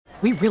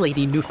We really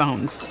need new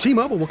phones.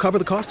 T-Mobile will cover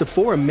the cost of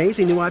 4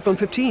 amazing new iPhone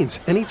 15s,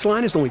 and each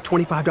line is only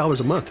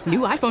 $25 a month. New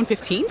iPhone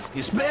 15s?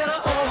 It's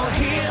better over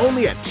here.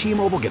 Only at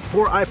T-Mobile, get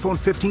 4 iPhone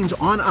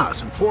 15s on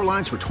us and 4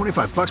 lines for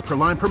 $25 per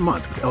line per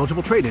month with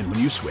eligible trade-in when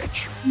you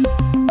switch.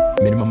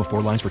 Minimum of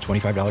 4 lines for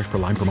 $25 per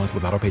line per month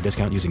with autopay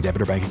discount using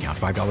debit or bank account.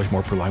 $5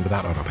 more per line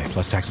without autopay,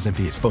 plus taxes and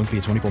fees. Phone fee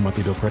at 24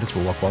 monthly bill credits for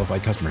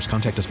well-qualified customers.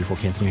 Contact us before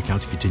canceling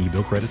account to continue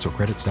bill credits or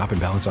credit stop and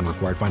balance on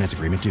required finance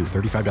agreement due.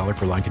 $35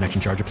 per line connection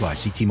charge applies.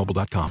 See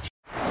T-Mobile.com.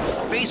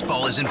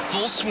 Baseball is in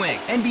full swing.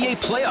 NBA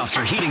playoffs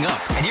are heating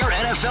up, and your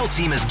NFL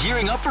team is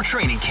gearing up for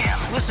training camp.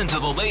 Listen to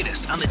the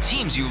latest on the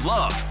teams you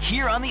love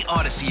here on the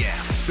Odyssey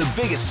app.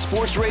 The biggest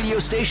sports radio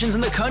stations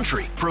in the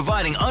country,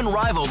 providing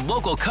unrivaled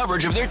local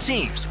coverage of their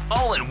teams,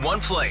 all in one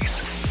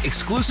place.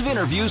 Exclusive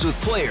interviews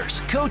with players,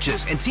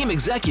 coaches, and team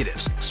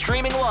executives,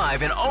 streaming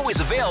live and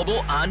always available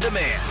on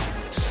demand.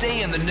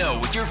 Stay in the know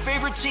with your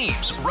favorite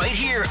teams right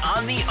here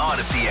on the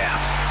Odyssey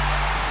app.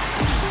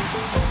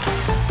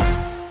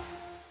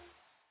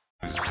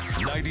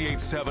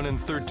 98.7 and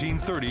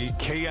 1330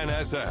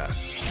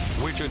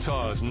 KNSS,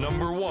 Wichita's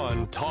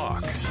 #1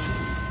 talk.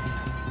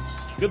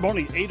 Good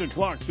morning, 8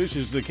 o'clock. This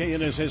is the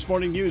KNSS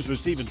Morning News with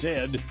Steve and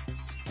Ted.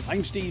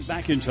 I'm Steve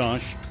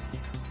McIntosh.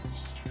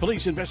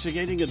 Police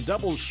investigating a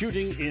double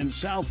shooting in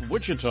South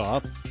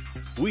Wichita.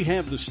 We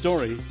have the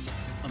story.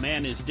 A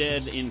man is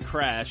dead in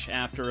crash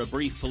after a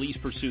brief police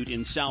pursuit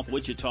in South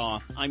Wichita.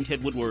 I'm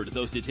Ted Woodward.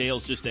 Those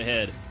details just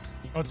ahead.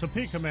 A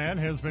Topeka man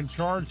has been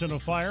charged in a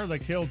fire that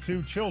killed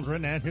 2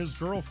 children and his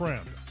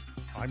girlfriend.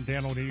 I'm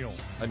Dan O'Neill.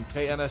 I'm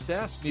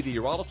KNSS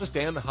meteorologist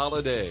Dan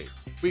Holiday.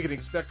 We can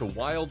expect a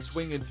wild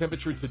swing in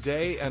temperature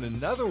today and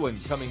another one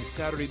coming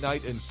Saturday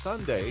night and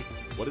Sunday.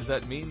 What does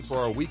that mean for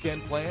our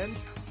weekend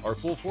plans? Our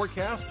full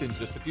forecast in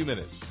just a few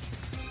minutes.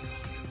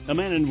 A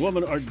man and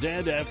woman are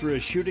dead after a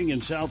shooting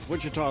in South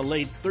Wichita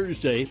late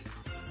Thursday.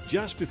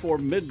 Just before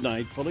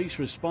midnight, police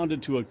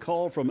responded to a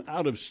call from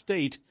out of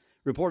state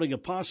reporting a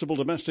possible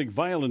domestic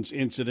violence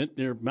incident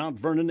near Mount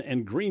Vernon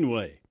and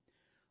Greenway.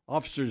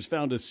 Officers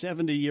found a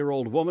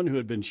 70-year-old woman who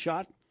had been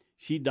shot.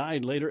 She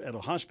died later at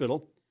a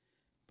hospital.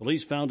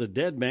 Police found a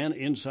dead man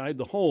inside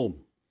the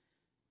home.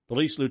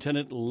 Police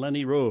Lieutenant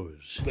Lenny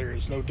Rose. There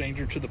is no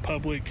danger to the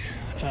public.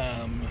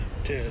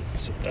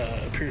 It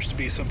appears to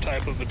be some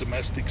type of a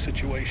domestic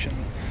situation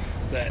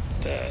that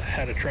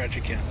had a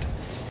tragic end.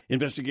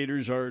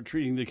 Investigators are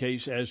treating the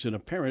case as an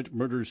apparent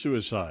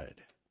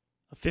murder-suicide.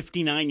 A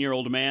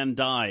 59-year-old man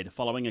died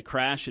following a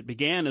crash. It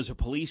began as a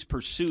police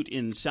pursuit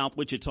in South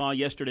Wichita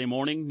yesterday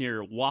morning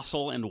near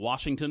Wassell and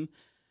Washington.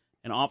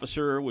 An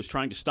officer was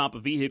trying to stop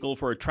a vehicle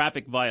for a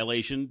traffic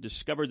violation,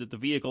 discovered that the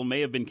vehicle may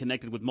have been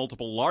connected with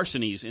multiple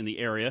larcenies in the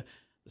area.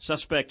 The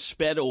suspect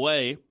sped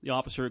away. The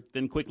officer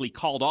then quickly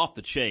called off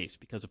the chase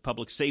because of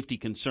public safety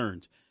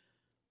concerns.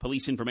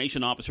 Police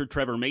Information Officer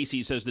Trevor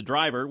Macy says the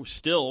driver was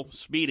still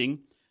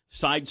speeding,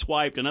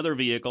 sideswiped another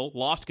vehicle,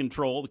 lost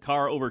control. The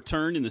car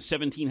overturned in the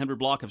 1700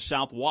 block of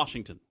South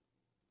Washington.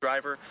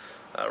 Driver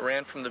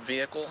ran from the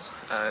vehicle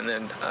and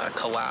then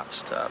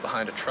collapsed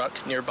behind a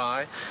truck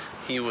nearby.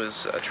 He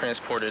was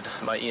transported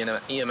by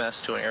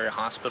EMS to an area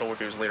hospital where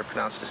he was later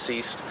pronounced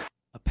deceased.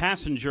 A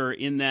passenger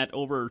in that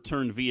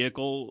overturned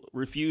vehicle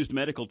refused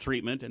medical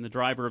treatment, and the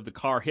driver of the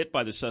car hit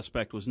by the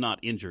suspect was not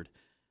injured.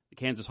 The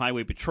Kansas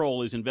Highway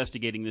Patrol is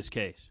investigating this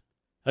case.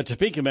 A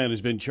Topeka man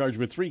has been charged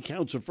with 3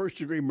 counts of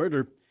first-degree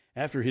murder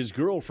after his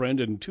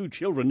girlfriend and 2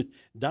 children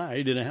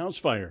died in a house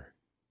fire.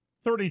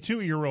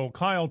 32-year-old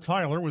Kyle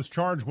Tyler was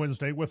charged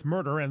Wednesday with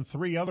murder and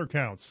 3 other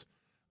counts.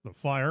 The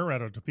fire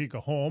at a Topeka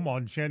home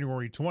on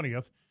January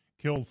 20th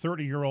killed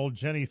 30-year-old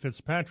Jenny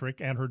Fitzpatrick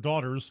and her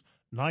daughters,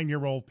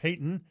 9-year-old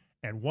Peyton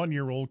and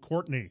 1-year-old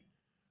Courtney.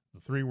 The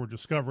 3 were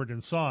discovered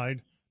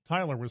inside.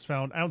 Tyler was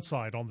found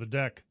outside on the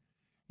deck.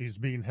 He's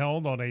being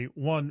held on a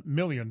 $1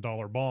 million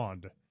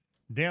bond.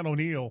 Dan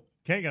O'Neill,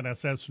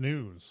 KNSS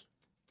News.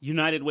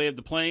 United Way of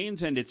the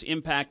Plains and its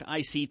Impact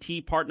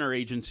ICT partner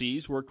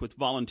agencies worked with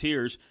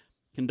volunteers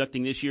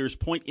conducting this year's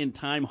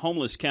point-in-time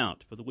homeless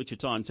count for the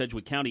Wichita and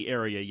Sedgwick County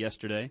area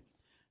yesterday.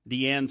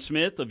 Deanne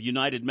Smith of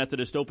United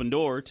Methodist Open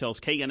Door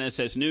tells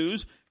KNSS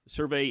News the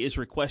survey is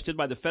requested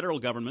by the federal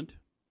government.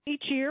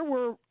 Each year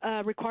we're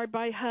required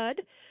by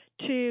HUD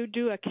to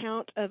do a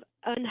count of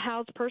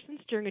unhoused persons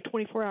during a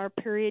 24-hour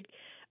period,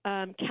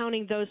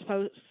 counting those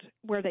folks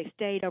where they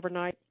stayed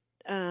overnight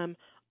on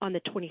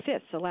the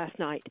 25th, so last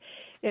night.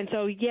 And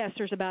so, yes,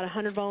 there's about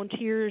 100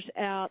 volunteers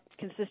out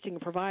consisting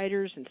of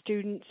providers and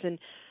students and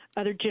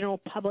other general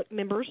public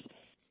members.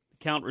 The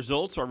count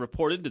results are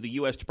reported to the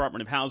U.S.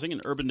 Department of Housing and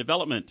Urban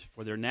Development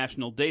for their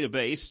national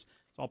database.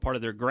 It's all part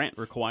of their grant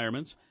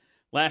requirements.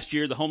 Last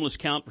year, the homeless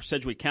count for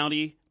Sedgwick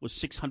County was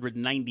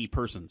 690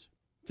 persons.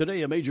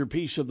 Today, a major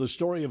piece of the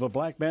story of a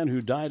black man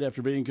who died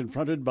after being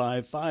confronted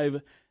by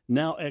 5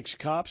 now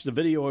ex-cops. The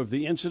video of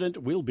the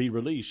incident will be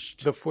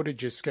released. The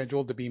footage is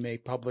scheduled to be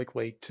made public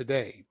late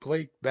today.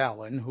 Blake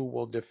Ballin, who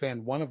will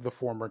defend one of the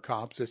former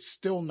cops, has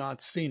still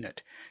not seen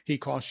it. He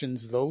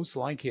cautions those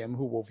like him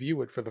who will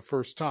view it for the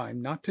first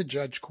time not to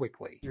judge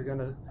quickly. You're going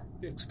to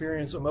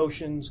experience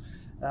emotions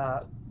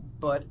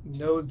but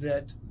know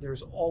that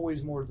there's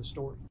always more to the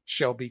story.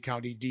 Shelby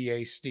County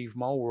DA Steve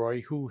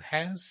Mulroy, who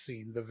has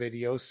seen the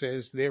video,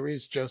 says there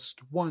is just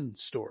one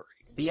story.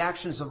 The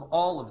actions of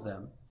all of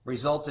them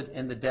resulted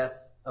in the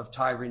death of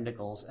Tyre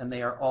Nichols, and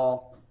they are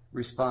all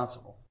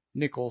responsible.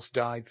 Nichols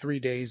died 3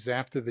 days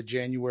after the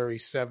January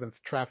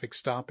 7th traffic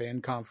stop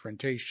and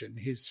confrontation.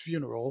 His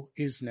funeral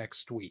is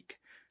next week.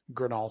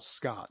 Gernal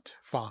Scott,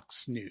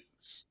 Fox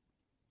News.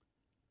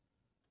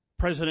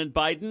 President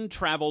Biden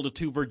traveled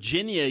to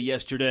Virginia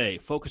yesterday,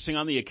 focusing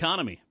on the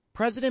economy.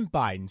 President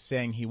Biden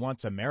saying he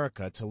wants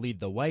America to lead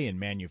the way in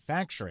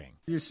manufacturing.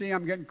 You see,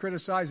 I'm getting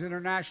criticized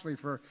internationally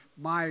for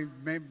my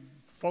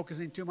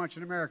focusing too much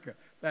in America.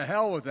 The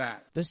hell with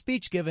that. The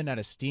speech given at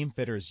a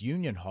Steamfitters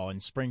Union Hall in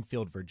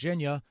Springfield,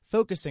 Virginia,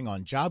 focusing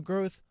on job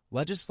growth,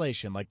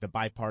 legislation like the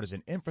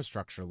Bipartisan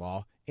Infrastructure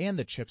Law and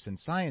the CHIPS and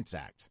Science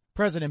Act.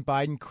 President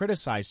Biden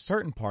criticized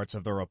certain parts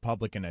of the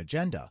Republican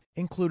agenda,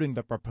 including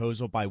the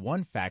proposal by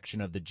one faction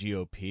of the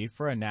GOP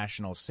for a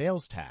national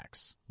sales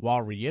tax,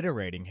 while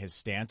reiterating his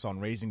stance on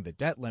raising the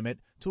debt limit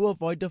to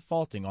avoid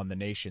defaulting on the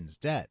nation's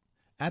debt.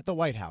 At the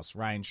White House,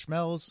 Ryan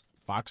Schmelz,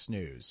 Fox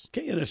News.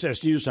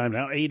 KNSS News Time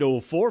now,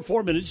 8:04,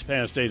 4 minutes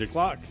past 8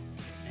 o'clock.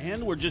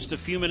 And we're just a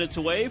few minutes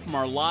away from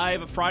our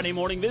live Friday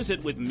morning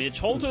visit with Mitch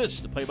Holthus,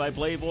 the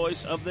play-by-play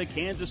voice of the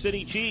Kansas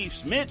City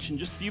Chiefs. Mitch, in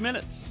just a few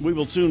minutes. We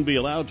will soon be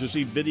allowed to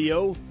see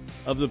video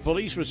of the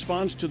police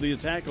response to the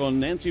attack on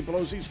Nancy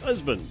Pelosi's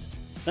husband.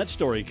 That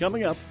story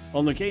coming up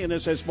on the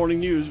KNSS Morning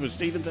News with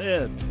Steve and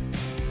Ted.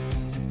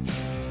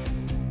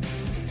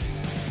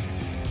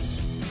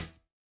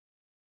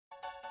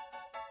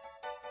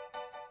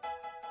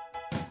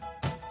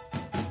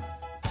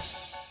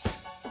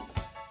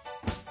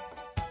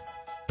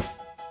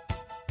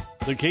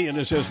 The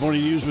KNSS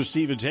Morning News with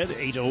Steve and Ted,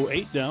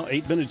 8:08 now,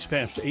 8 minutes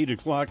past 8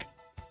 o'clock.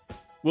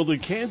 Will the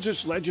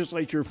Kansas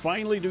legislature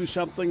finally do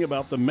something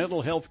about the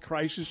mental health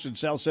crisis in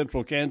south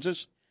central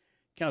Kansas?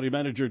 County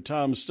Manager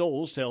Tom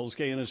Stolz tells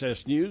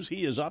KNSS News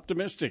he is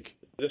optimistic.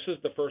 This is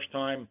the first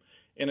time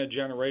in a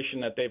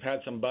generation that they've had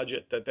some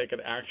budget that they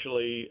could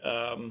actually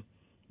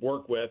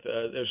work with.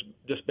 There's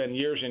just been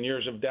years and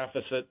years of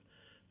deficit.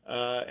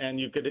 And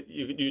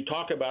you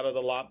talk about it a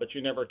lot, but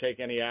you never take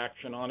any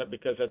action on it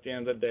because at the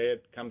end of the day,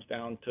 it comes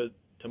down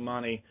to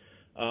money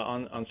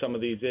on some of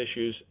these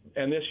issues.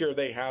 And this year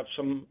they have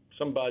some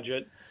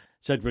budget.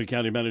 Sedgwick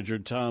County Manager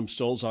Tom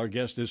Stolz, our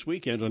guest this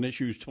weekend on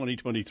Issues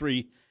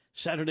 2023,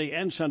 Saturday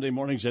and Sunday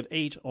mornings at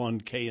 8 on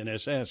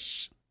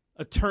KNSS.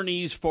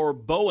 Attorneys for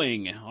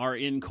Boeing are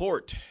in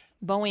court.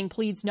 Boeing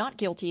pleads not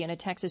guilty in a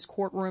Texas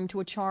courtroom to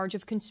a charge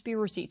of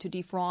conspiracy to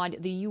defraud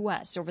the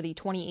U.S. over the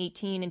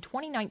 2018 and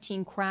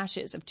 2019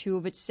 crashes of two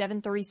of its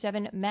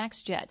 737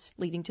 MAX jets,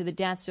 leading to the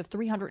deaths of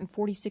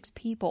 346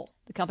 people.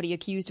 The company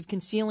accused of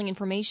concealing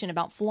information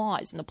about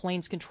flaws in the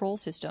plane's control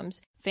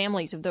systems.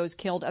 Families of those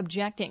killed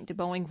objecting to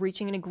Boeing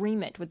reaching an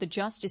agreement with the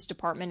Justice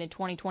Department in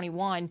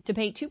 2021 to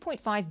pay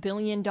 $2.5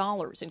 billion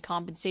in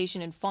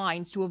compensation and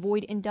fines to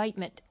avoid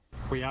indictment.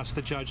 We asked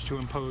the judge to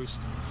impose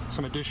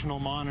some additional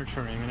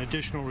monitoring and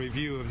additional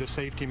review of the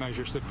safety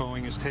measures that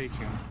Boeing is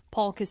taking.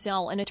 Paul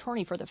Cassell, an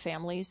attorney for the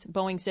families,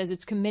 Boeing says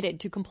it's committed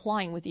to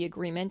complying with the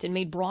agreement and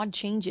made broad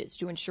changes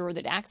to ensure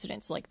that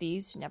accidents like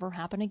these never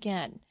happen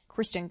again.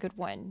 Kristen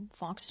Goodwin,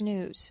 Fox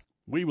News.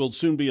 We will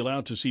soon be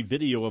allowed to see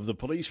video of the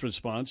police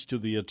response to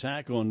the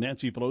attack on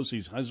Nancy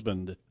Pelosi's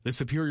husband. The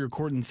Superior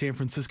Court in San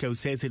Francisco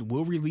says it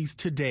will release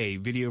today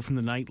video from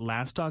the night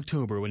last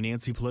October when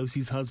Nancy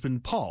Pelosi's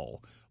husband,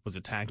 Paul, was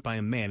attacked by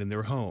a man in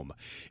their home.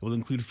 It will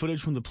include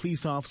footage from the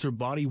police officer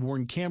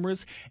body-worn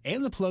cameras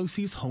and the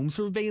Pelosi's home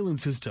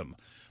surveillance system.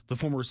 The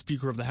former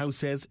Speaker of the House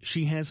says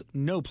she has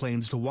no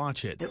plans to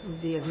watch it. It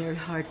would be a very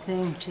hard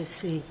thing to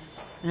see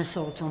an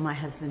assault on my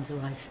husband's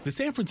life. The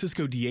San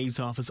Francisco DA's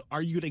office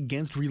argued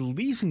against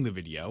releasing the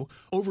video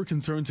over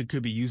concerns it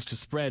could be used to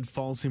spread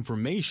false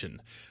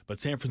information. But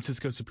San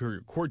Francisco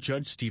Superior Court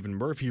Judge Stephen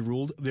Murphy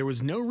ruled there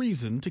was no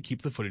reason to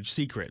keep the footage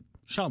secret.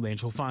 Sean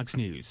Blanchel, Fox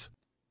News.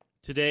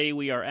 Today,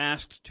 we are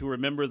asked to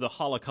remember the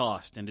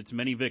Holocaust and its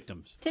many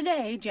victims.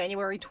 Today,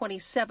 January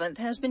 27th,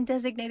 has been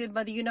designated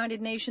by the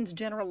United Nations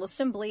General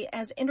Assembly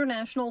as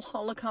International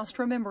Holocaust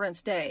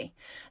Remembrance Day.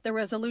 The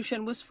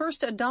resolution was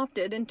first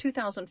adopted in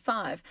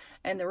 2005,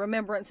 and the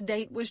remembrance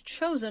date was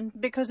chosen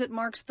because it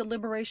marks the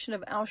liberation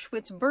of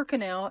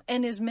Auschwitz-Birkenau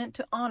and is meant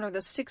to honor the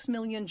 6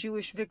 million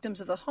Jewish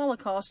victims of the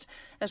Holocaust,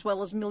 as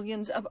well as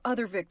millions of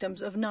other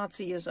victims of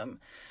Nazism.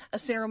 A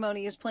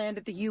ceremony is planned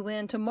at the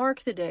UN to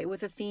mark the day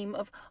with a theme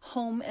of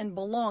home and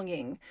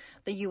belonging.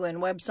 The UN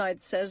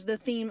website says the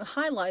theme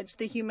highlights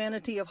the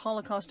humanity of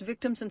Holocaust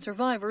victims and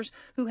survivors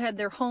who had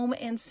their home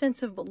and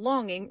sense of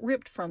belonging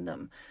ripped from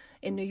them.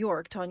 In New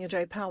York, Tanya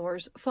J.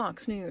 Powers,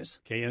 Fox News.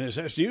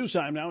 KNSS News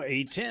Time now,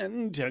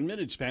 8:10, 10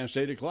 minutes past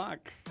 8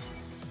 o'clock.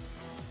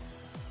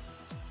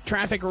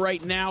 Traffic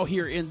right now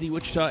here in the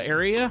Wichita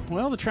area.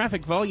 Well, the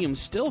traffic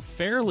volume's still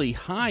fairly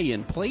high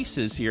in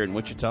places here in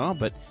Wichita,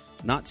 but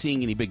not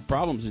seeing any big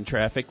problems in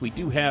traffic. We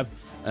do have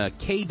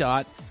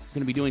KDOT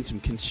going to be doing some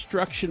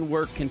construction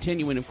work,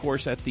 continuing, of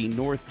course, at the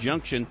North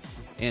Junction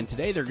And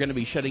today they're going to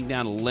be shutting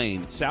down a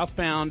lane.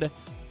 Southbound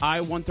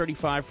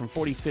I-135 from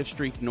 45th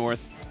Street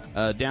north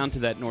down to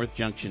that north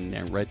junction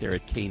right there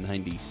at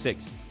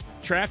K96.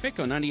 Traffic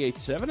on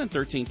 98.7 and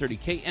 1330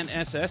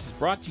 KNSS is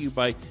brought to you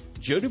by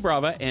Joe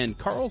Dubrava and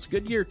Carl's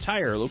Goodyear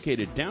Tire,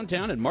 located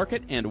downtown at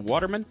Market and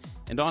Waterman,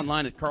 and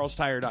online at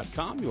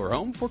carlstire.com, your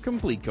home for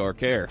complete car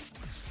care.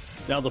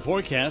 Now the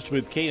forecast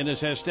with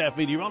KNSS staff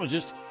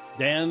meteorologist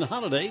Dan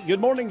Holliday. Good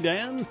morning,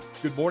 Dan.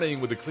 Good morning.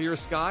 With a clear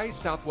sky,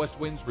 southwest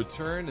winds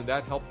return, and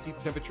that helped keep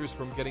temperatures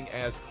from getting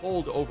as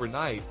cold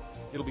overnight.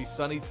 It'll be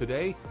sunny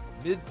today,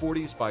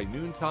 mid-40s by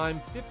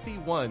noontime,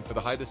 51 for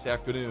the high this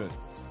afternoon.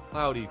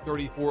 Cloudy,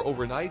 34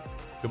 overnight.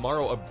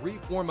 Tomorrow, a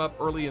brief warm-up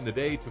early in the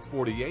day to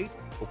 48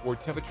 before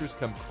temperatures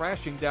come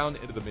crashing down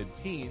into the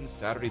mid-teens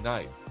Saturday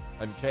night.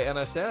 I'm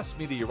KNSS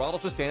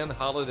meteorologist Dan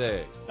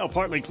Holliday. Now,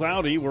 partly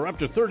cloudy. We're up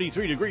to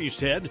 33 degrees,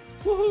 Ted.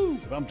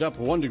 Woohoo! Bumped up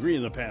 1 degree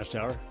in the past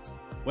hour.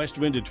 West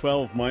wind at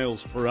 12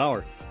 miles per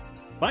hour.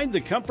 Find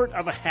the comfort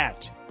of a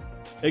hat.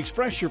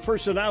 Express your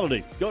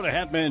personality. Go to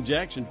Hatman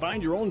Jacks and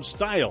find your own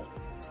style.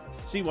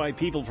 See why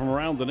people from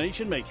around the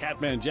nation make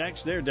Hatman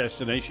Jacks their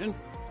destination.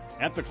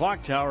 At the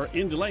Clock Tower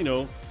in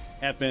Delano,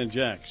 Hatman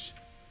Jacks.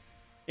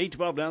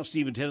 8:12 now,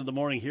 Steve and 10 in the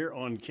morning here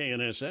on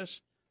KNSS.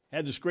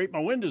 Had to scrape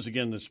my windows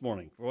again this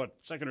morning for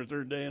second or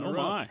third day in a row.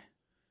 Oh, my.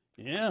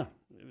 Yeah,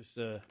 it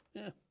was,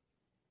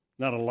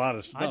 not a lot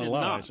of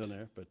ice in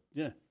there, but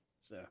yeah.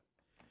 So,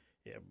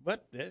 yeah,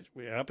 but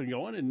we're up and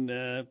going,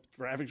 and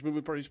traffic's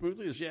moving pretty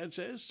smoothly, as Shad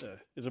says.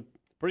 It's a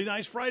pretty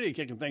nice Friday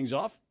kicking things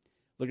off.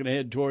 Looking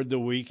ahead toward the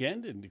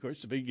weekend, and, of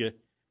course, the big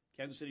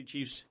Kansas City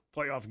Chiefs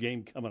playoff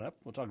game coming up.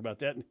 We'll talk about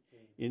that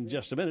in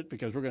just a minute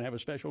because we're going to have a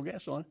special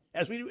guest on,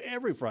 as we do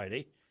every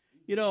Friday.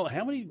 You know,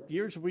 how many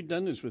years have we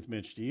done this with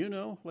Mitch? Do you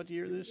know what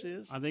year this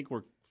is? I think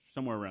we're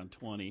somewhere around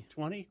 20.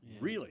 20? Yeah.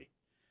 Really?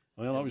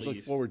 Well, I always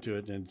look forward to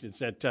it, and it's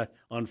that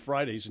on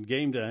Fridays and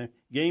game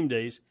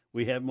days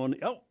we have him on.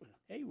 Oh,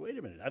 hey, wait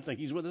a minute! I think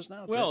he's with us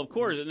now. Well, too. of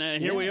course,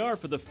 and here we are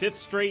for the 5th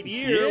straight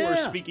year. Yeah. We're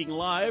speaking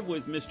live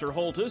with Mr.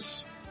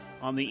 Holtis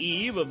on the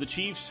eve of the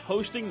Chiefs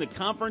hosting the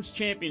conference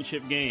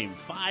championship game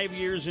 5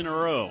 years in a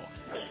row.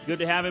 Good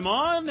to have him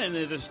on, and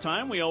at this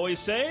time we always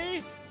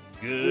say,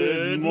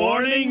 Good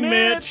morning,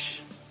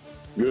 Mitch.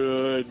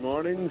 Good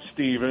morning,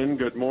 Stephen.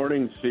 Good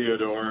morning,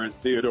 Theodore. And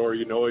Theodore,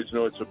 you always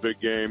know it's a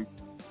big game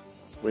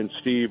when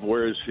Steve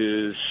wears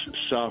his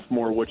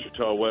sophomore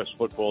Wichita West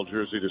football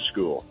jersey to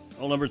school.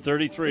 Well, number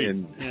 33.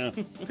 And yeah.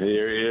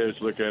 There he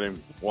is. Look at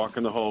him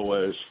walking the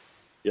hallways.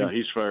 Yeah,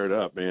 he's fired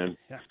up, man.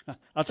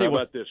 I'll tell you How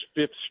about this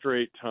 5th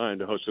straight time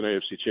to host an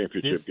AFC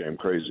Championship game?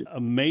 Crazy.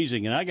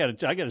 Amazing. And I got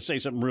to say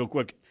something real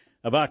quick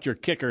about your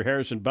kicker,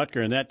 Harrison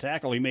Butker, and that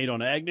tackle he made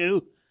on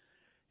Agnew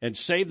and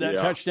saved that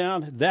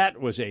touchdown. That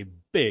was a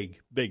big,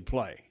 big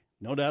play.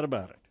 No doubt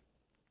about it.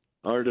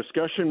 Our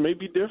discussion may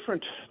be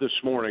different this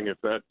morning if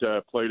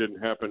that play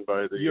didn't happen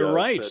by the You're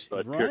right.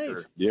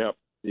 kicker. Yep.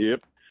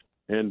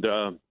 And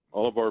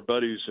all of our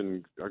buddies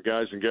and our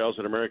guys and gals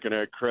at American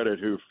Ag Credit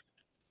who've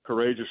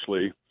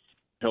courageously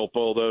help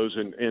all those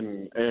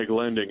in ag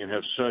lending and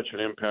have such an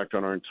impact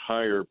on our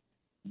entire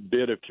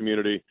bit of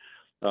community.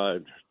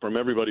 From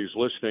everybody's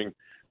listening,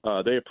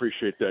 they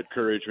appreciate that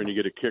courage when you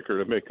get a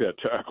kicker to make that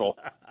tackle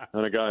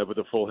on a guy with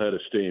a full head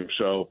of steam.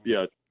 So,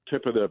 yeah,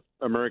 tip of the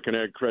American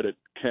Ag Credit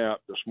cap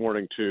this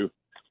morning to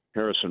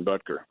Harrison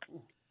Butker.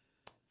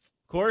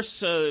 Of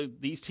course,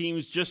 these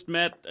teams just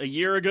met a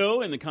year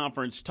ago in the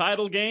conference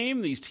title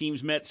game. These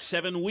teams met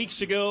 7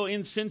 weeks ago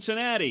in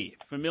Cincinnati.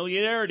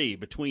 Familiarity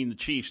between the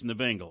Chiefs and the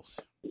Bengals.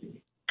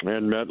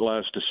 And met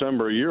last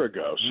December a year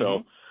ago.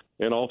 So,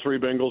 and all 3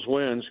 Bengals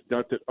wins.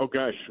 Not that, oh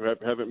gosh, I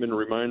haven't been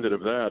reminded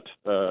of that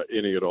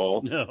any at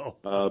all. No.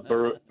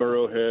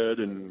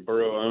 Burrowhead and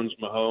Burrow owns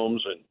Mahomes,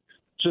 and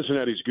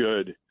Cincinnati's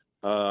good.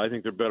 I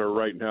think they're better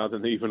right now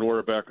than they even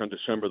were back on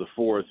December the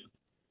 4th.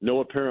 No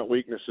apparent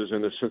weaknesses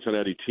in the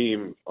Cincinnati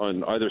team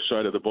on either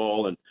side of the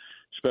ball, and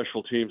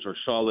special teams are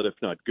solid, if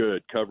not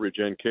good, coverage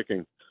and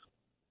kicking.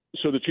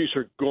 So the Chiefs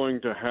are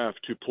going to have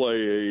to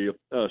play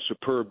a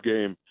superb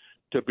game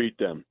to beat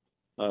them.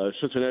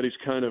 Cincinnati's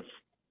kind of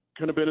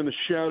been in the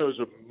shadows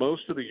of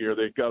most of the year.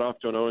 They got off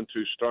to an 0-2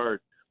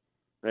 start,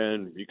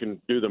 and you can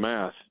do the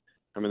math.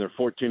 I mean, they're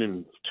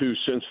 14-2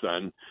 since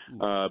then,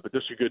 but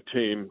this is a good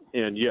team,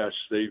 and yes,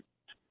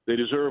 they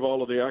deserve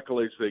all of the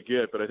accolades they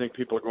get, but I think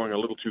people are going a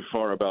little too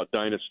far about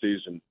dynasties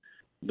and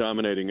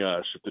dominating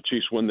us. If the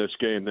Chiefs win this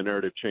game, the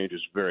narrative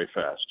changes very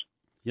fast.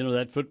 You know,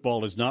 that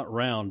football is not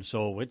round,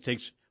 so it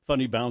takes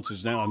funny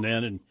bounces now and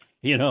then. And,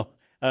 you know,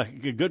 a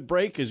good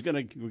break we're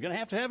going to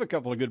have a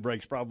couple of good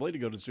breaks probably to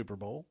go to the Super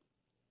Bowl.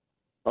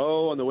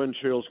 Oh, and the wind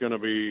chill's going to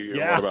be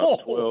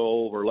about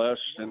 12 or less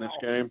in this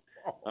game.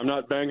 I'm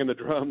not banging the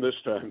drum this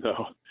time,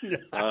 though.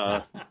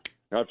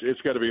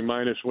 It's got to be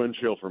minus wind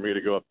chill for me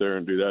to go up there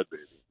and do that,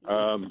 baby.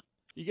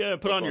 You got to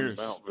put on your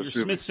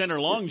Smith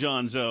Center long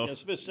johns, though. Yeah,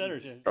 Smith Center.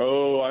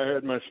 Oh, I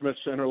had my Smith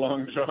Center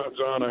long johns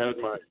on. I had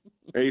my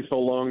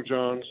Athel long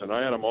johns, and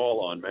I had them all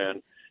on,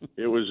 man.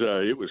 It was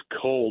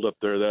cold up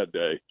there that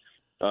day.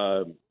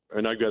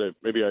 And I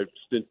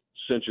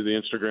sent you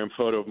the Instagram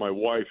photo of my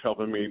wife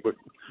helping me with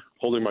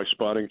holding my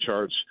spotting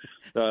charts.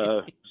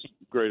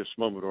 Greatest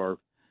moment of our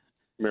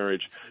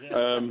marriage.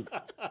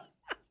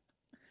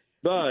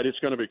 But it's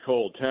going to be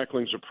cold.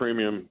 Tackling's a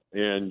premium,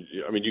 and,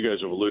 I mean, you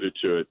guys have alluded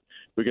to it.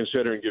 We can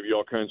sit here and give you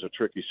all kinds of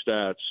tricky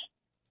stats,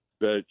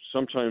 but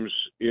sometimes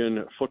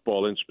in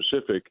football in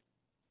specific,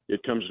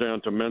 it comes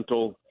down to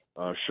mental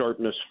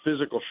sharpness,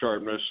 physical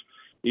sharpness,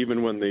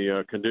 even when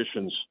the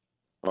conditions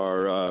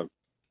are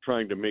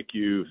trying to make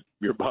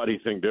your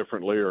body think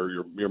differently,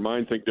 or your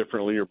mind think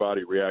differently, your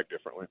body react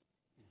differently.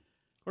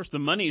 Of course, the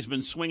money's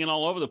been swinging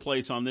all over the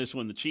place on this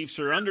one. The Chiefs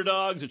are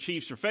underdogs, the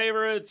Chiefs are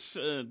favorites,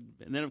 and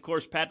then, of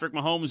course, Patrick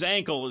Mahomes'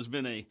 ankle has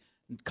been a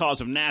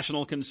cause of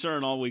national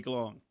concern all week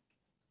long.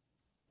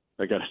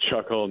 I got to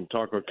chuckle and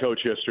talk with Coach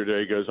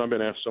yesterday. He goes, I've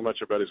been asked so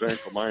much about his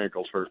ankle. My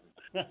ankle's hurting.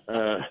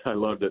 I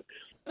loved it.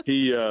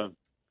 And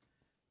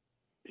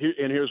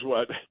here's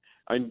what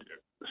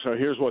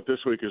here's what this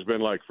week has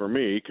been like for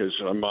me, because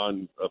I'm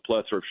on a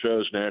plethora of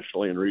shows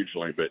nationally and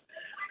regionally. But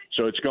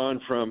so it's gone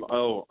from,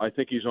 I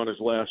think he's on his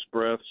last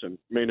breaths and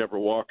may never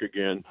walk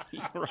again,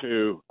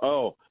 to,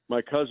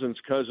 my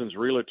cousin's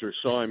realtor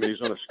saw him and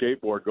he's on a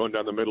skateboard going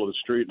down the middle of the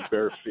street in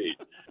bare feet.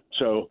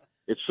 So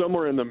it's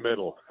somewhere in the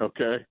middle,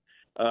 okay?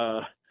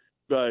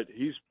 But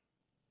he's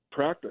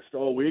practiced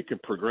all week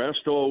and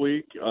progressed all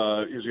week.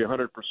 Is he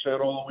 100%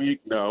 all week?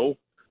 No.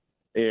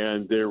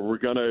 And we're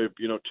going to,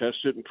 test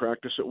it and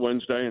practice it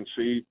Wednesday and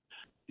see.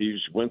 He's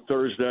went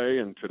Thursday,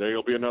 and today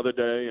will be another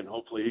day, and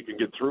hopefully he can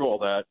get through all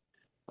that.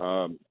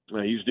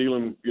 He's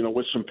dealing,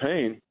 with some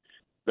pain,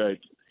 but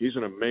he's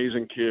an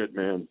amazing kid,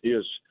 man.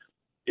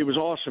 It was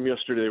awesome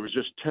yesterday. It was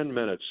just 10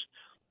 minutes,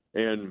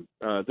 and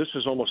this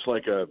is almost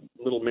like a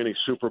little mini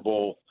Super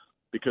Bowl,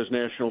 because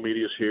national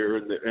media is here,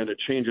 and it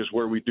changes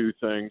where we do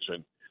things.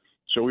 And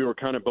so we were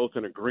kind of both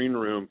in a green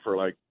room for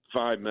like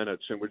 5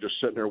 minutes, and we're just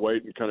sitting there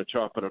waiting, kind of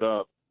chopping it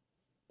up.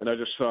 And I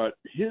just thought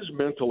his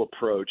mental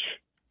approach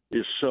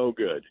is so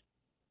good.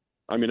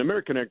 I mean,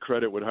 American Ed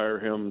Credit would hire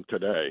him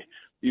today,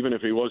 even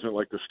if he wasn't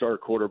like the star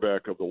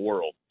quarterback of the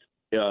world.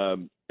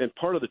 And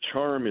part of the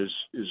charm is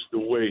the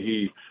way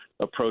he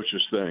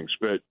approaches things.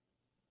 But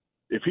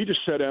if he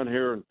just sat down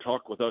here and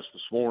talked with us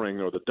this morning,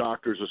 or the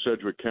doctors of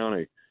Sedgwick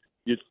County,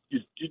 you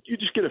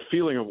just get a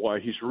feeling of why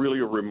he's really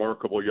a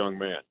remarkable young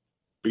man,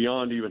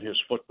 beyond even his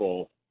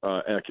football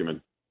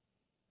acumen.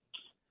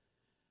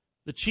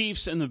 The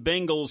Chiefs and the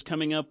Bengals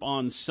coming up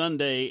on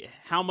Sunday.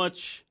 How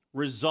much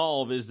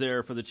resolve is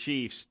there for the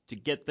Chiefs to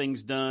get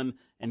things done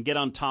and get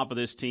on top of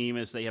this team,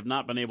 as they have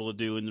not been able to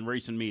do in the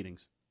recent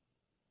meetings?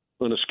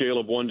 On a scale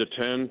of 1 to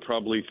 10,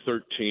 probably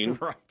 13.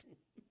 Right.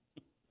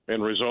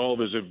 And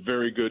resolve is a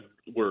very good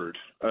word.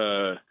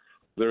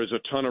 There is a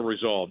ton of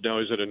resolve. Now,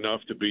 is it enough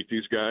to beat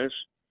these guys?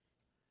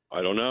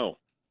 I don't know.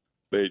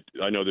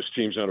 I know this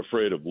team's not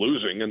afraid of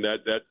losing, and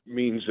that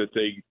means that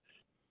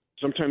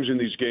sometimes in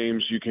these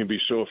games you can be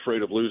so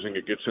afraid of losing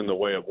it gets in the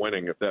way of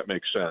winning, if that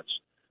makes sense.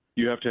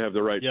 You have to have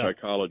the right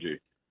psychology,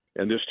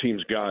 and this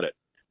team's got it.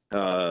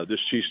 This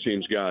Chiefs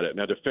team's got it.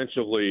 Now,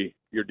 defensively,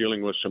 you're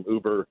dealing with some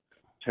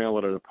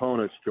uber-talented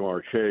opponents,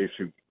 Jamar Chase,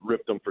 who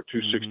ripped them for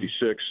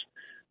 266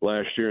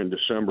 last year in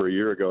December, a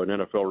year ago, an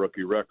NFL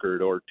rookie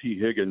record, or T.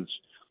 Higgins,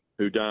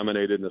 who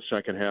dominated in the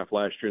second half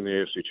last year in the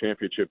AFC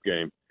Championship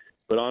game.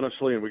 But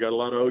honestly, and we got a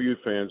lot of OU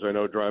fans, I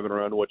know, driving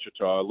around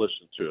Wichita,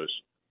 listen to us.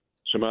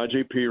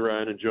 Samaje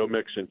Perine and Joe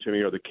Mixon, to me,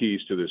 are the keys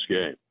to this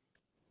game.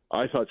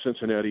 I thought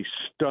Cincinnati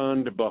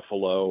stunned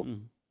Buffalo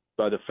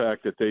by the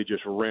fact that they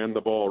just ran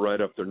the ball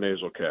right up their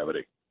nasal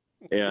cavity,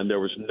 and there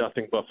was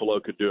nothing Buffalo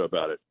could do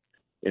about it.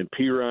 And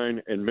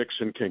Perine and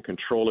Mixon can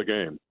control a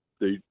game.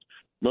 The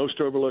most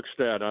overlooked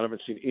stat, I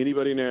haven't seen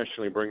anybody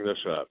nationally bring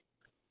this up,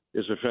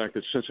 is the fact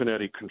that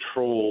Cincinnati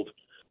controlled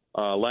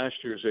last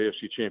year's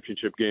AFC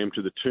Championship game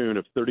to the tune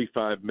of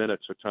 35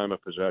 minutes of time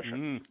of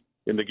possession.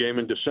 In the game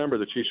in December,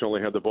 the Chiefs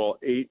only had the ball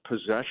 8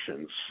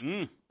 possessions.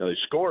 Now, they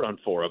scored on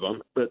 4 of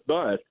them, but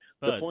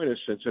the point is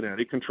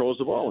Cincinnati controls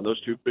the ball, and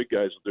those two big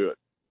guys will do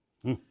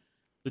it.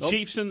 The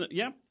Chiefs and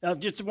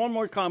just one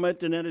more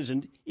comment, and that is,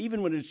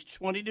 even when it's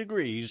 20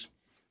 degrees,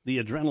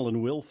 the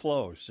adrenaline will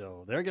flow.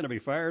 So they're going to be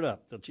fired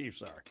up. The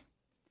Chiefs are.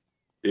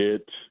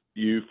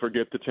 You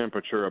forget the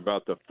temperature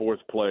about the fourth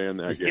play in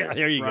that game. Yeah,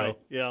 there you go.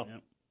 Yeah.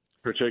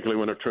 Particularly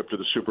when a trip to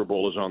the Super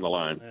Bowl is on the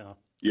line. Yeah.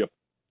 Yep.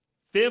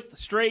 5th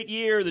straight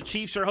year, the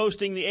Chiefs are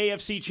hosting the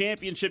AFC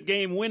Championship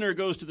game. Winner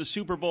goes to the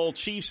Super Bowl.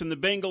 Chiefs and the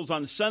Bengals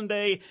on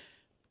Sunday.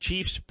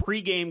 Chiefs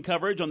pregame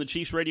coverage on the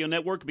Chiefs Radio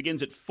Network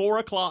begins at 4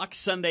 o'clock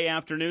Sunday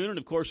afternoon. And,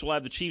 of course, we'll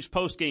have the Chiefs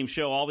postgame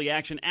show, all the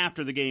action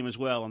after the game as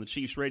well on the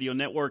Chiefs Radio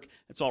Network.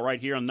 That's all right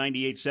here on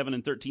 98.7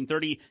 and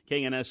 1330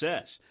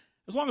 KNSS.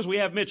 As long as we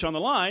have Mitch on the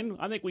line,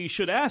 I think we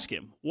should ask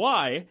him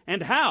why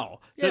and how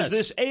does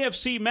this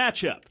AFC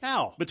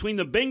matchup between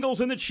the Bengals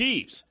and the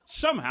Chiefs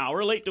somehow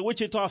relate to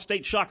Wichita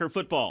State Shocker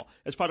football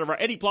as part of our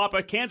Eddie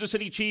Plapa Kansas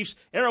City Chiefs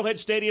Arrowhead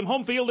Stadium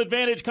home field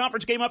advantage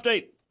conference game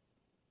update.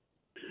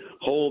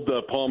 Hold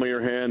the palm of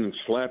your hand and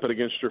slap it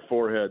against your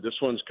forehead. This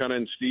one's kind of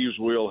in Steve's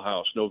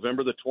wheelhouse.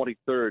 November the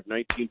 23rd,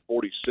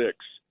 1946.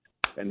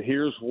 And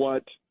here's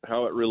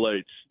how it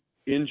relates.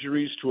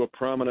 Injuries to a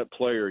prominent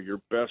player,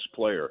 your best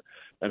player,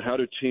 and how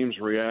do teams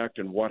react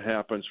and what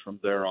happens from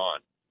there on.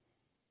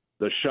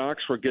 The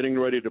Shocks were getting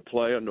ready to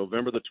play on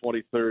November the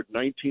 23rd,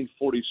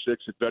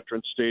 1946 at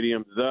Veterans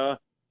Stadium, the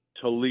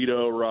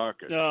Toledo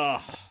Rockets.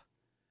 Ugh.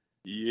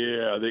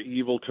 Yeah, the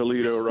evil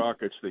Toledo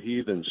Rockets, the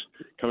heathens,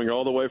 coming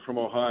all the way from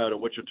Ohio to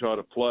Wichita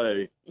to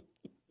play.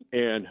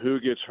 And who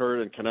gets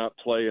hurt and cannot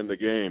play in the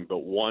game but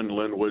one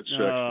Linwood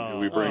Sexton, who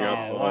we bring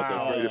up,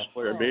 the greatest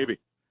player, maybe,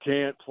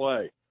 can't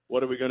play.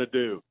 What are we going to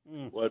do?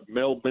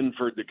 Mel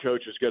Binford, the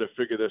coach, has got to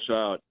figure this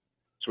out.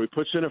 So he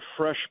puts in a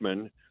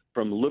freshman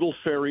from Little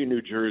Ferry,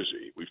 New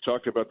Jersey. We've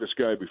talked about this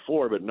guy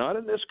before, but not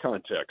in this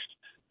context.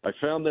 I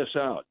found this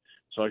out.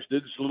 So I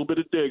did a little bit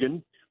of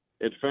digging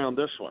and found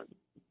this one.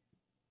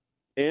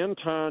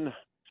 Anton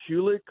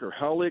Hulick, or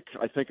Hulick,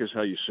 I think is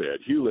how you say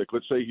it. Hulick,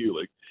 let's say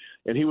Hulick.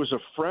 And he was a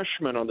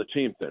freshman on the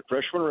team then.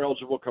 Freshmen are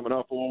eligible coming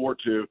off of World War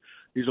II.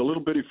 He's a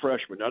little bitty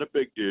freshman, not a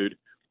big dude.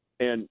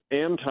 And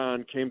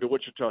Anton came to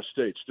Wichita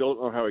State. Still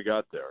don't know how he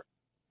got there.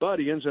 But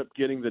he ends up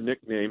getting the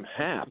nickname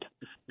Hap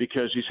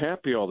because he's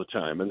happy all the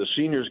time. And the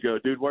seniors go,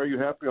 dude, why are you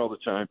happy all the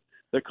time?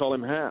 They call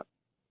him Hap.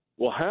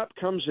 Well, Hap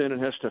comes in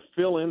and has to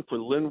fill in for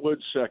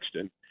Linwood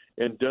Sexton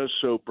and does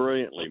so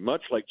brilliantly,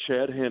 much like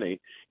Chad Henne,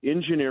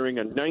 engineering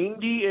a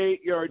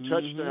 98-yard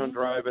touchdown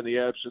drive in the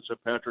absence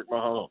of Patrick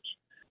Mahomes.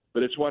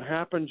 But it's what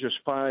happened just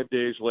 5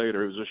 days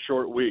later. It was a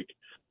short week.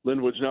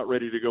 Linwood's not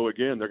ready to go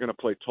again. They're going to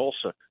play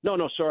Tulsa.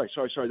 Sorry.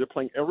 They're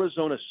playing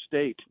Arizona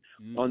State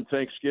on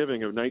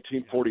Thanksgiving of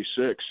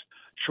 1946.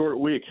 Short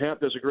week. Hap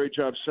does a great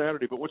job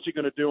Saturday, but what's he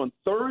going to do on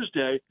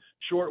Thursday?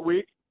 Short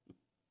week.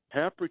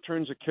 Hap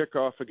returns a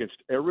kickoff against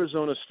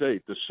Arizona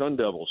State, the Sun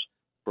Devils,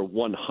 for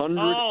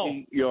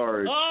 108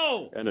 yards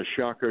and a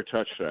shocker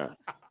touchdown.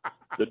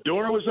 The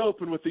door was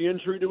open with the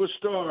injury to a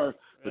star,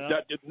 but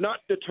that did not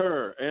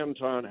deter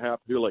Anton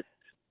Hap Hulick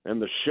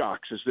and the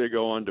Shocks as they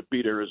go on to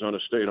beat Arizona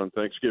State on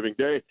Thanksgiving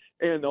Day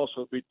and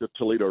also beat the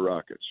Toledo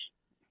Rockets.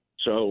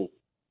 So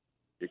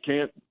you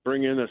can't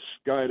bring in a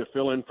guy to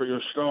fill in for your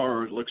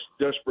star who looks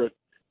desperate,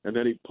 and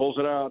then he pulls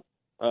it out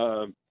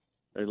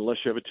unless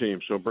you have a team.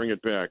 So bring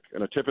it back.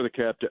 And a tip of the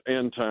cap to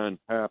Anton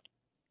Hap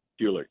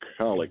Hulick.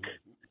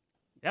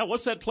 Yeah,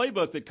 what's that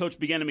playbook that Coach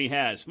Bieniemy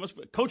has?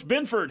 Coach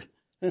Binford.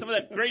 Some of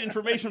that great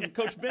information from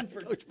Coach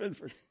Binford. Coach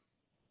Binford.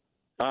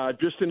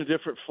 Just in a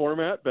different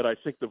format, but I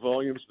think the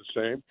volume's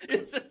the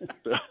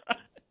same.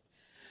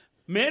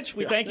 Mitch,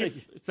 we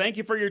thank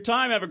you for your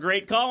time. Have a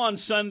great call on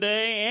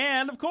Sunday.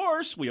 And, of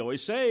course, we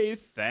always say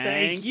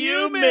thank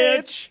you,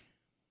 Mitch.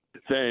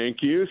 Thank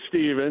you,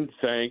 Stephen.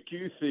 Thank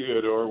you,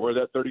 Theodore. Wear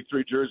that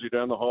 33 jersey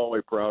down the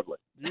hallway proudly.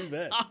 You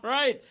bet. All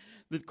right.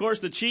 Of course,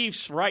 the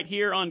Chiefs right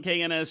here on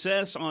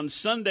KNSS on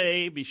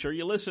Sunday. Be sure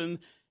you listen.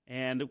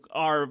 And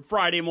our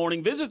Friday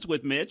morning visits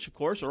with Mitch, of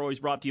course, are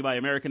always brought to you by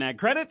American Ag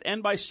Credit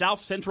and by South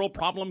Central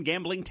Problem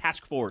Gambling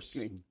Task Force.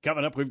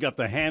 Coming up, we've got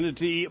the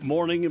Hannity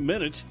Morning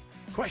Minute.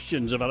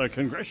 Questions about a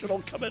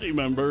congressional committee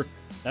member.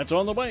 That's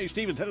on the way.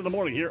 Steve at 10 in the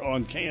morning here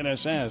on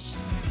KNSS.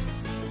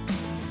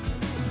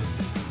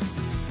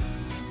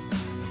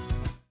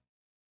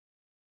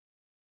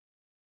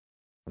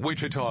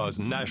 Wichita's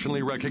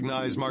nationally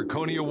recognized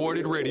Marconi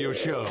Awarded radio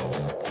show.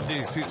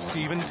 This is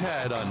Steve and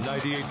Ted on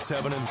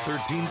 98.7 and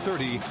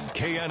 1330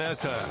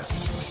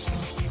 KNSS.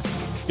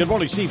 Good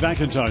morning, Steve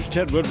McIntosh.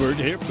 Ted Woodward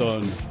here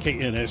on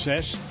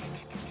KNSS.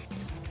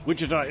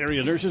 Wichita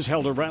area nurses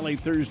held a rally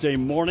Thursday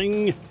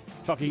morning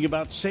talking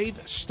about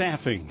safe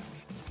staffing.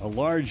 A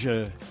large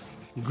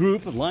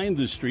group lined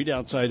the street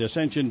outside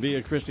Ascension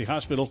Via Christi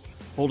Hospital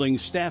holding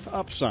staff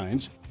up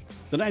signs.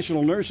 The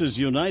National Nurses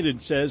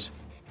United says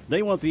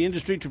they want the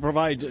industry to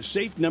provide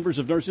safe numbers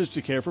of nurses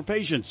to care for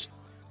patients.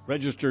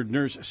 Registered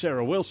nurse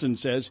Sarah Wilson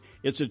says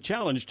it's a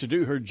challenge to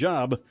do her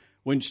job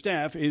when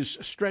staff is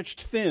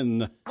stretched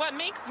thin. What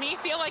makes me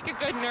feel like a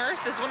good nurse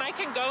is when I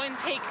can go and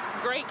take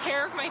great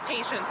care of my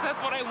patients.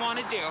 That's what I want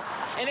to do.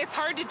 And it's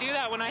hard to do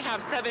that when I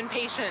have 7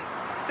 patients,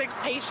 6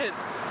 patients.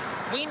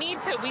 We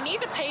need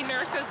to pay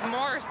nurses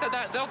more so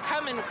that they'll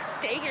come and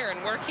stay here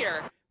and work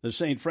here. The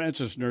St.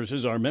 Francis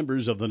nurses are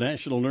members of the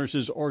National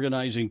Nurses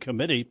Organizing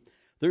Committee.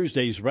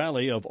 Thursday's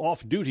rally of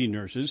off-duty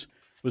nurses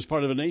was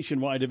part of a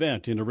nationwide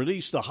event. In a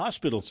release, the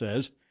hospital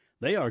says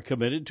they are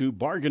committed to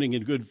bargaining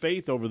in good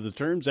faith over the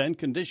terms and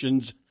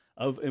conditions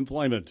of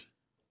employment.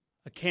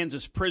 A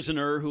Kansas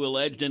prisoner who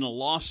alleged in a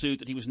lawsuit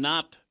that he was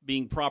not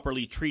being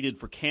properly treated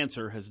for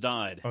cancer has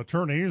died.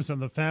 Attorneys and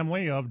the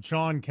family of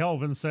John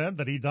Kelvin said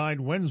that he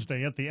died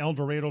Wednesday at the El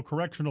Dorado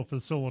Correctional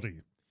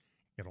Facility.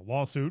 In a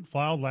lawsuit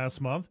filed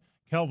last month,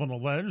 Kelvin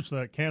alleged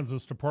that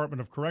Kansas Department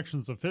of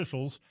Corrections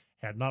officials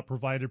had not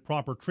provided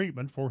proper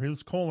treatment for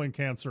his colon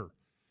cancer.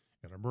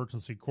 An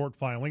emergency court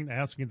filing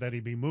asking that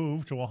he be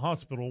moved to a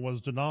hospital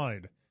was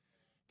denied.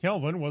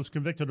 Kelvin was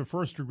convicted of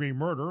first-degree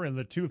murder in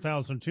the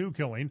 2002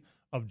 killing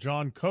of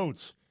John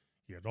Coates.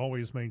 He had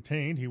always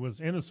maintained he was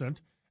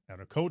innocent,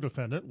 and a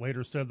co-defendant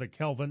later said that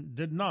Kelvin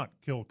did not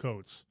kill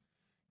Coates.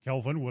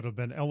 Kelvin would have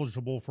been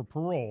eligible for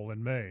parole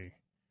in May.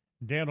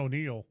 Dan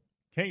O'Neill,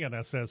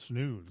 KNSS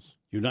News.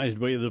 United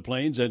Way of the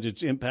Plains and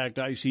its Impact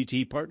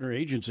ICT partner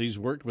agencies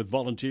worked with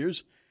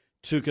volunteers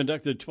to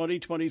conduct the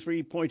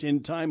 2023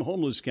 point-in-time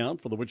homeless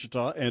count for the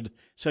Wichita and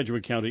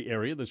Sedgwick County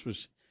area. This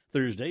was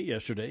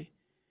yesterday.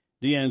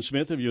 Deanne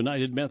Smith of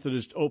United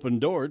Methodist Open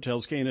Door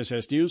tells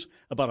KNSS News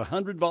about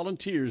 100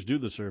 volunteers do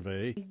the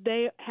survey.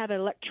 They have an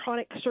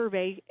electronic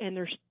survey, and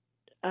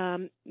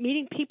they're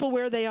meeting people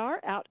where they are,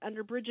 out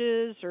under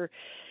bridges or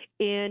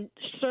in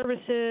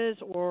services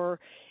or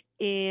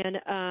in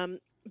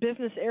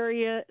business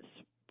areas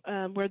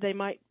where they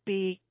might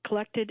be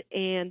collected,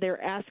 and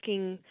they're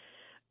asking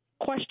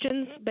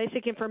questions,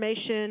 basic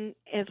information,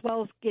 as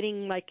well as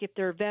getting, like, if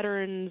they're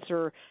veterans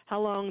or how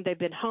long they've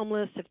been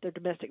homeless, if they're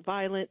domestic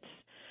violence,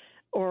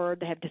 or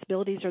they have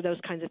disabilities or those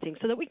kinds of things,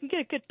 so that we can get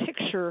a good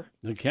picture.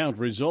 The count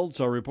results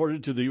are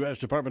reported to the U.S.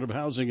 Department of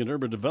Housing and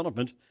Urban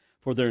Development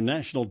for their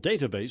national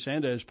database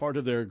and as part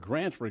of their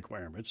grant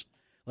requirements.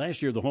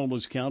 Last year, the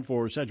homeless count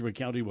for Sedgwick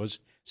County was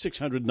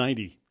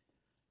 690.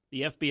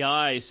 The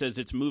FBI says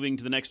it's moving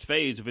to the next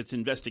phase of its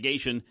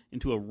investigation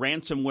into a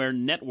ransomware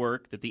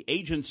network that the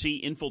agency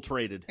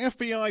infiltrated.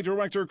 FBI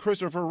Director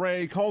Christopher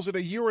Wray calls it a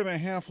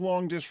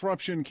 1.5-year-long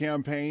disruption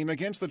campaign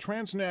against the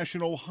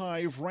transnational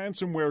Hive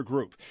ransomware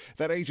group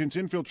that agents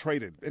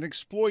infiltrated and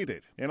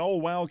exploited, and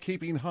all while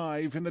keeping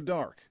Hive in the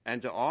dark.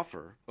 And to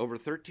offer over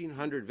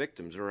 1,300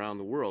 victims around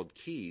the world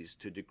keys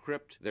to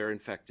decrypt their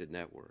infected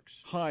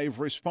networks.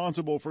 Hive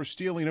responsible for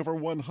stealing over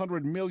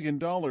 $100 million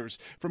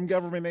from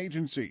government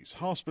agencies,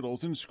 hospitals,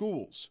 and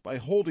schools by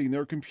holding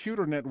their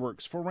computer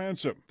networks for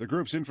ransom. The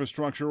group's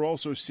infrastructure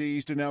also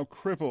seized and now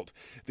crippled.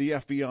 The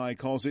FBI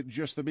calls it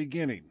just the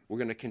beginning. We're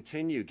going to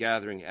continue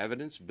gathering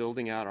evidence,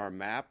 building out our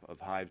map of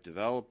Hive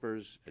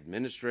developers,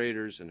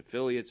 administrators, and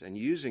affiliates, and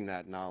using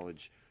that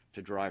knowledge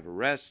to drive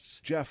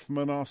arrests. Jeff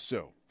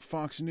Manasso,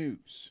 Fox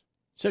News.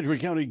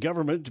 Sedgwick County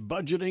government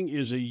budgeting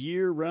is a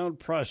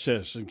year-round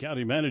process, and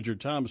County Manager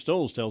Tom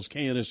Stolz tells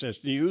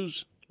KNSS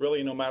News.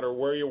 Really, no matter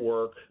where you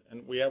work,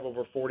 and we have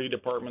over 40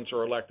 departments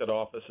or elected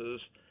offices,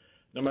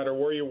 no matter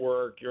where you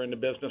work, you're in the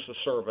business of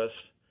service.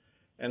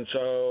 And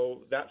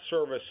so that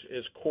service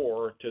is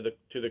core to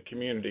the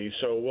community.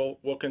 So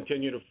we'll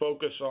continue to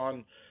focus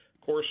on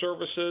core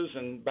services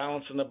and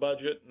balancing the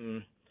budget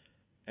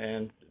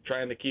and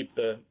trying to keep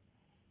the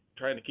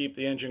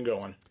engine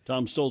going.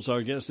 Tom Stolz,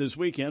 our guest this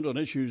weekend on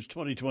Issues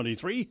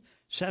 2023,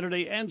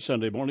 Saturday and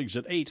Sunday mornings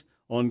at 8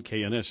 on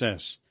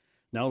KNSS.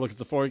 Now look at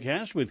the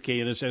forecast with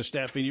KNSS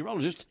staff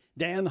meteorologist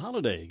Dan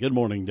Holliday. Good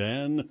morning,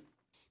 Dan.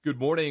 Good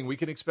morning. We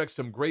can expect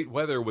some great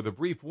weather with a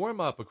brief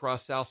warm-up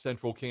across south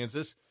central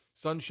Kansas.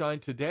 Sunshine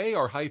today,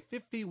 our high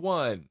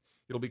 51.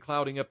 It'll be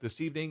clouding up this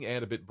evening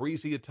and a bit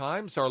breezy at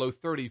times, our low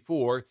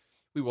 34.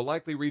 We will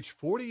likely reach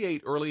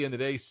 48 early in the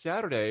day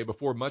Saturday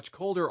before much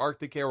colder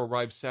Arctic air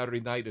arrives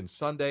Saturday night and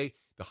Sunday.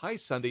 The high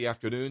Sunday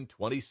afternoon,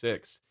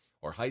 26.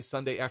 Or high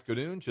Sunday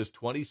afternoon, just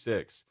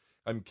 26.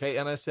 I'm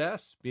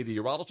KNSS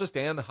meteorologist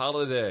Dan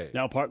Holliday.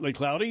 Now partly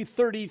cloudy,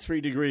 33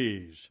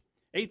 degrees.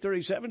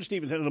 8:37,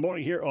 Stephen 10 in the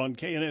morning here on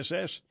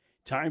KNSS.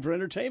 Time for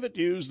entertainment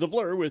news. The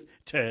Blur with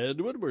Ted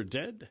Woodward.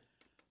 Ted?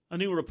 A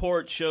new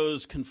report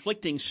shows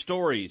conflicting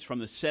stories from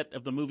the set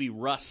of the movie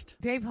Rust.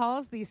 Dave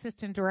Halls, the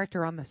assistant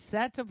director on the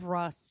set of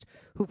Rust,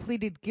 who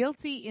pleaded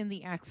guilty in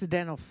the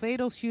accidental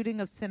fatal shooting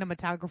of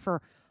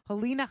cinematographer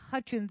Helena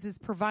Hutchins, is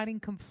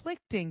providing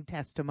conflicting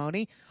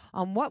testimony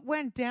on what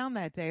went down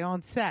that day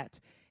on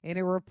set. In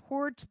a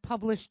report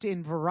published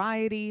in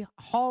Variety,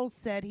 Hall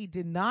said he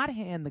did not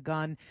hand the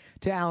gun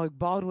to Alec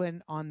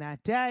Baldwin on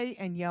that day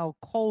and yell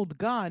 "cold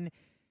gun."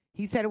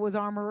 He said it was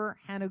armorer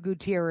Hannah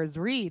Gutierrez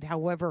Reed.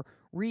 However,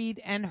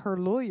 Reed and her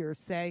lawyers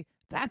say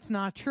that's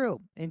not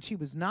true, and she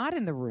was not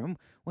in the room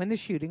when the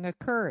shooting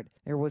occurred.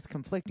 There was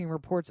conflicting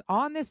reports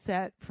on the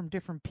set from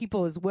different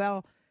people as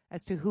well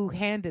as to who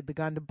handed the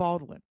gun to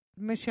Baldwin.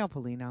 Michelle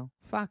Polino,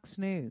 Fox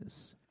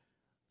News.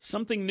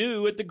 Something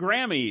new at the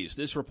Grammys.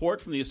 This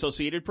report from the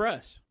Associated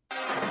Press.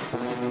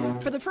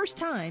 For the first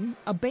time,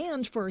 a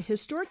band for a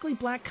historically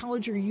black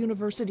college or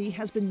university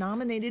has been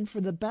nominated for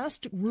the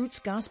Best Roots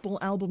Gospel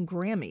Album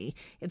Grammy.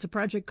 It's a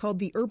project called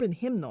The Urban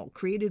Hymnal,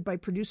 created by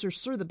producer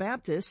Sir the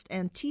Baptist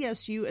and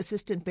TSU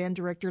assistant band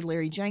director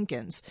Larry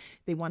Jenkins.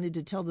 They wanted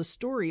to tell the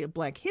story of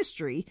black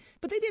history,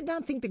 but they did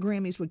not think the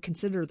Grammys would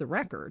consider the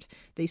record.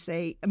 They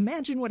say,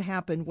 imagine what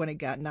happened when it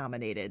got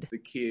nominated. The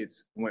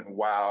kids went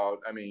wild.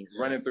 I mean,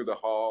 running through the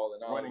hall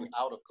and all. Running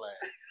out of class.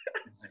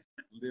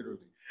 Literally.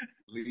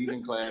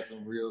 Leaving class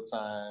in real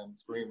time,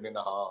 screaming in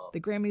the hall. The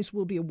Grammys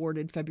will be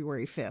awarded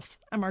February 5th.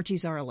 I'm Archie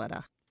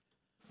Zaraletta.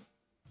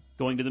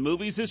 Going to the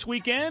movies this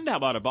weekend? How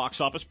about a box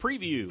office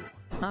preview?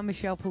 I'm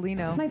Michelle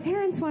Polino. My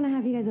parents want to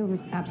have you guys over.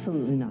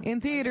 Absolutely not.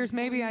 In theaters,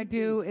 Maybe I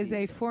Do is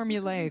a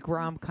formulaic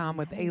rom-com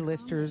with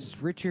A-listers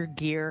Richard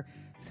Gere,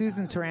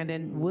 Susan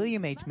Sarandon,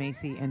 William H.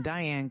 Macy, and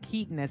Diane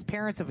Keaton as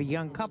parents of a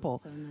young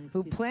couple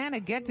who plan a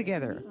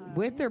get-together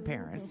with their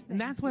parents. And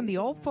that's when the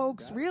old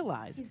folks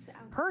realize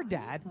her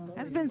dad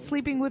has been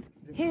sleeping with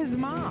his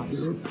mom.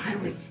 You're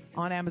pirates.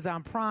 On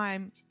Amazon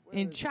Prime,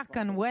 in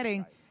Shotgun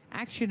Wedding,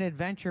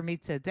 action-adventure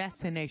meets a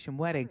destination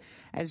wedding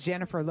as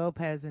Jennifer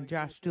Lopez and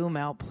Josh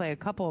Duhamel play a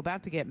couple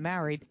about to get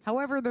married.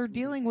 However, they're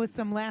dealing with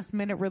some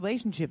last-minute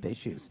relationship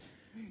issues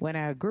when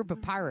a group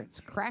of pirates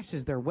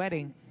crashes their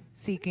wedding,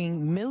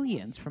 seeking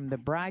millions from the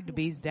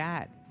bride-to-be's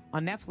dad.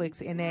 On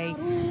Netflix, in a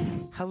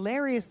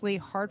hilariously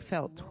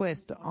heartfelt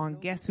twist on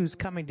Guess Who's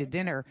Coming to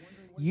Dinner,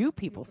 You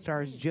People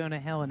stars Jonah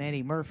Hill and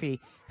Eddie Murphy.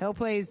 Hill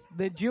plays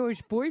the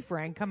Jewish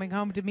boyfriend coming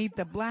home to meet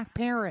the black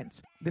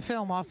parents. The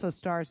film also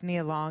stars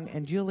Nia Long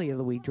and Julia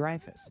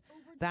Louis-Dreyfus.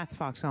 That's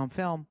Fox on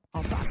Film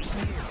on Fox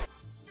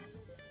News.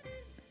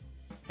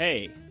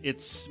 Hey,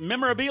 it's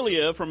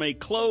memorabilia from a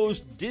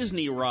closed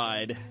Disney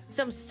ride.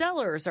 Some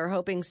sellers are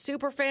hoping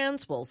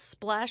superfans will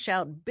splash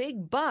out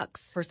big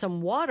bucks for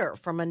some water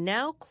from a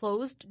now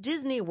closed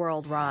Disney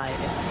World ride.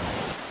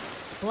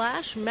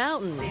 Splash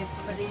Mountain.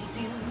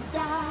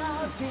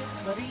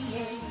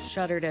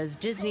 Shuttered as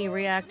Disney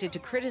reacted to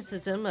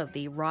criticism of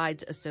the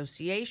ride's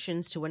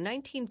associations to a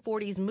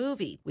 1940s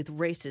movie with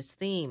racist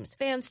themes.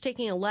 Fans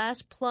taking a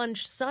last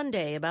plunge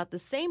Sunday about the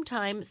same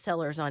time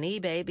sellers on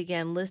eBay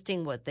began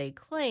listing what they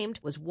claimed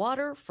was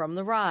water from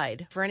the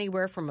ride for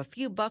anywhere from a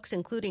few bucks,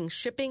 including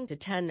shipping, to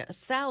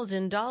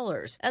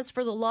 $10,000. As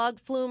for the Log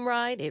Flume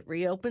ride, it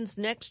reopens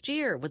next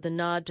year with a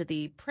nod to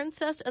the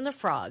Princess and the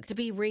Frog, to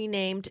be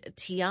renamed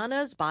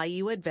Tiana's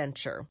Bayou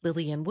Adventure.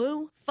 Lillian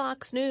Wu,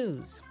 Fox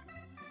News.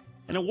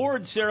 An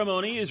award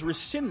ceremony is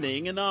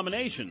rescinding a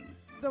nomination.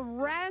 The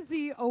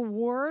Razzie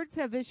Awards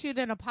have issued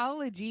an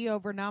apology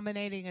over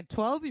nominating a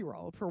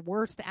 12-year-old for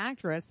Worst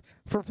Actress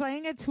for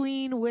playing a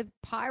tween with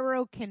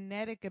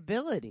pyrokinetic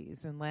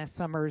abilities in last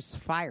summer's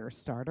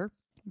Firestarter.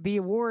 The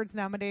awards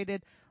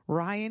nominated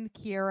Ryan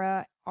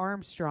Kiera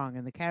Armstrong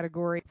in the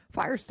category.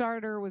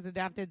 Firestarter was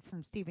adapted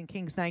from Stephen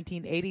King's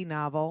 1980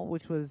 novel,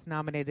 which was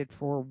nominated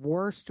for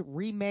Worst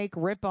Remake,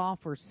 Ripoff,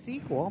 or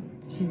Sequel.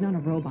 She's not a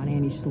robot,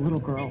 Annie. She's a little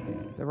girl.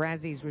 The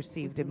Razzies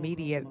received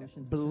immediate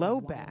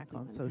blowback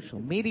on social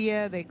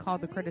media. They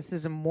called the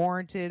criticism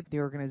warranted. The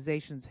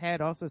organization's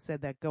head also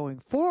said that going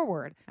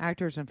forward,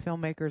 actors and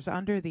filmmakers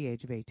under the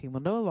age of 18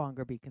 will no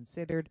longer be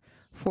considered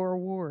for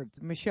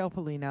awards. Michelle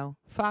Polino,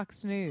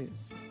 Fox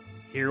News.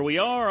 Here we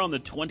are on the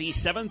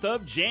 27th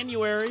of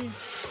January.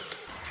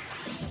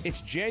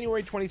 It's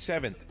January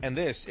 27th, and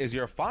this is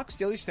your Fox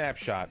Daily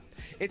Snapshot.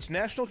 It's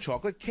National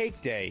Chocolate Cake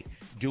Day.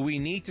 Do we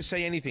need to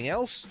say anything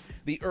else?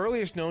 The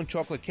earliest known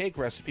chocolate cake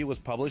recipe was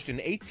published in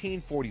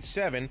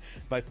 1847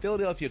 by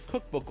Philadelphia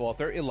cookbook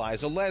author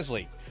Eliza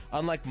Leslie.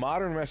 Unlike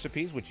modern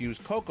recipes which use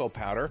cocoa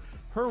powder,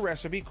 her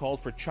recipe called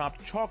for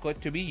chopped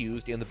chocolate to be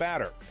used in the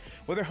batter.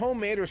 Whether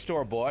homemade or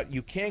store-bought,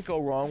 you can't go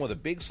wrong with a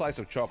big slice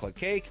of chocolate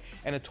cake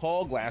and a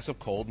tall glass of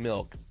cold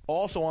milk.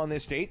 Also on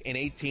this date, in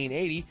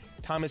 1880,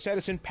 Thomas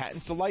Edison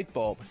patents the light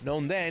bulb,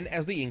 known then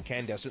as the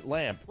incandescent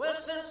lamp. Well,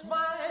 since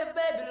my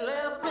baby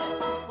left me,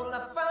 well,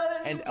 I found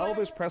And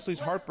Elvis Presley's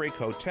Heartbreak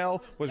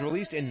Hotel was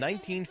released in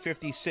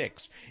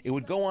 1956. It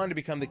would go on to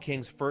become the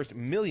King's first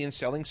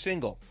million-selling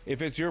single.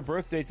 If it's your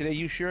birthday today,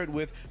 you share it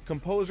with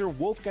composer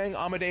Wolfgang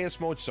Amadeus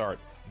Mozart,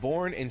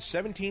 born in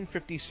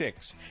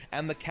 1756,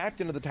 and the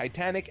captain of the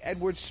Titanic,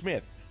 Edward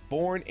Smith,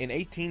 born in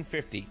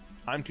 1850.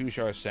 I'm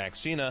Tushar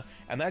Saxena,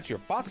 and that's your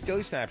Fox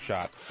Daily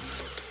Snapshot.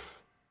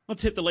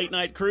 Let's hit the late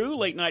night crew.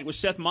 Late night with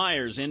Seth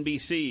Meyers,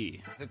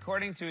 NBC.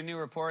 According to a new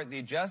report,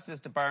 the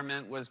Justice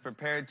Department was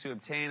prepared to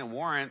obtain a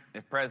warrant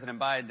if President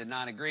Biden did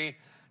not agree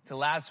to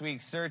last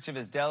week's search of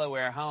his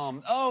Delaware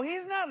home. Oh,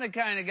 he's not the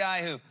kind of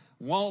guy who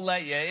won't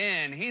let you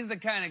in. He's the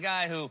kind of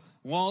guy who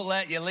won't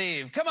let you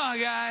leave. Come on,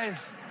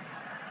 guys.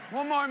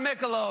 One more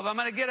Michelob. I'm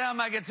going to get out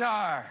my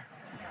guitar.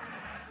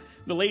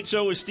 The Late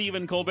Show with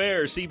Stephen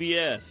Colbert,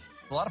 CBS.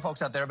 A lot of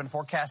folks out there have been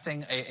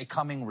forecasting a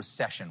coming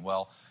recession.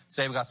 Well,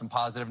 today we got some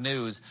positive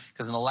news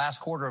because in the last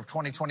quarter of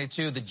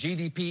 2022, the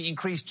GDP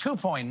increased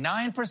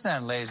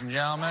 2.9%, ladies and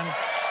gentlemen.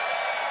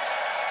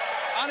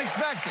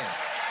 Unexpected.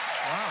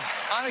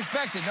 Wow.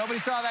 Unexpected. Nobody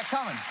saw that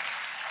coming.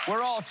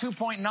 We're all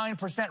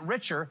 2.9%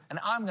 richer, and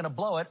I'm going to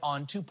blow it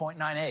on 2.9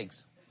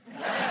 eggs.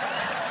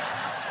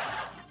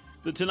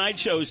 The Tonight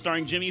Show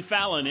starring Jimmy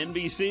Fallon,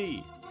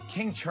 NBC.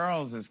 King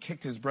Charles has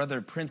kicked his brother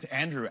Prince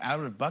Andrew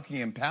out of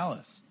Buckingham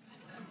Palace.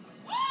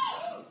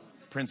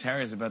 Prince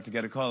Harry is about to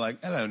get a call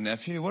like, hello,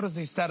 nephew, what is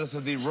the status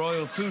of the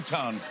royal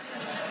futon?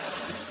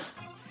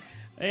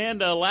 And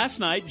last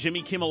night,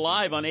 Jimmy Kimmel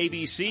Live on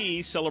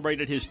ABC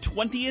celebrated his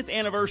 20th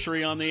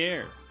anniversary on the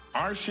air.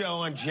 Our show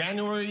on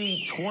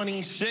January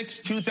 26,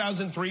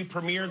 2003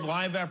 premiered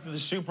live after the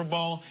Super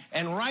Bowl,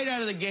 and right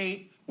out of the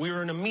gate, we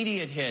were an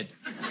immediate hit.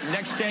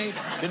 Next day,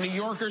 The New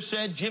Yorker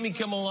said, Jimmy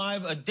Kimmel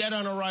Live, a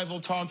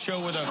dead-on-arrival talk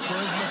show with a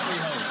charisma-free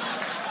host.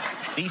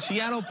 The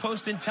Seattle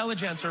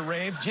Post-Intelligencer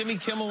raved, Jimmy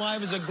Kimmel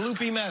Live is a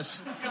gloopy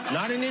mess.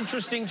 Not an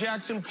interesting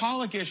Jackson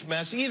Pollock-ish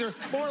mess either,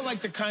 more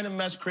like the kind of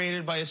mess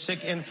created by a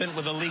sick infant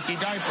with a leaky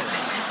diaper.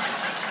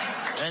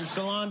 And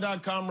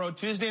Salon.com wrote,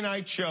 Tuesday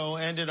night show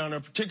ended on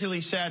a particularly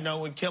sad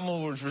note when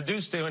Kimmel was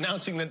reduced to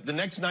announcing that the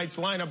next night's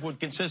lineup would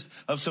consist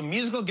of some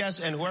musical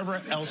guests and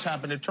whoever else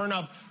happened to turn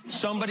up.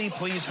 Somebody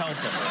please help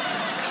him.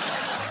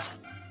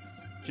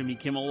 Jimmy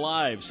Kimmel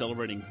Live,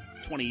 celebrating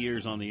 20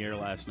 years on the air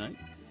last night.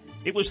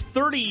 It was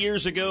 30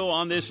 years ago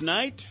on this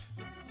night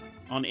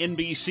on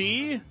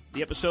NBC,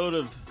 the episode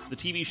of the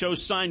TV show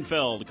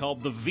Seinfeld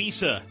called The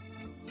Visa.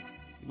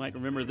 You might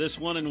remember this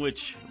one, in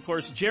which, of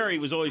course, Jerry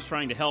was always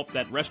trying to help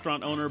that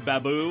restaurant owner,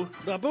 Babu.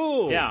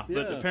 Babu! Yeah,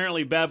 but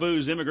apparently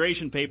Babu's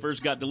immigration papers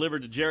got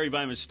delivered to Jerry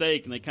by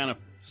mistake, and they kind of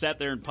sat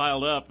there and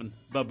piled up, and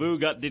Babu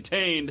got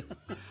detained.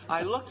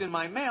 I looked in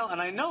my mail,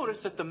 and I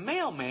noticed that the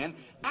mailman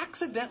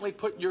accidentally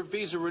put your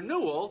visa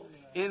renewal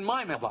in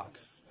my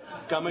mailbox.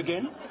 Come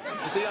again?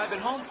 You see, I've been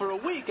home for a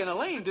week, and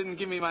Elaine didn't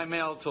give me my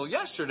mail till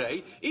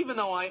yesterday, even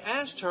though I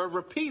asked her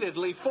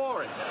repeatedly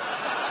for it.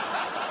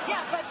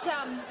 Yeah, but,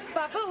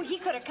 Babu, he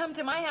could have come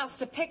to my house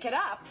to pick it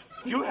up.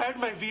 You had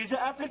my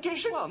visa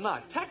application? Well,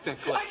 not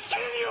technically. I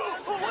kill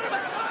you! Well, what about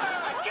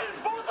her? I kill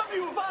both of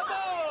you!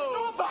 Babu!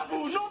 No,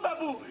 Babu! No,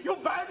 Babu! You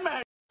bad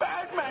man!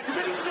 Bad man!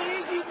 Very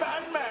lazy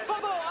bad man!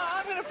 Babu,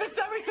 I'm going to fix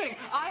everything.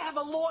 I have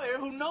a lawyer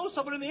who knows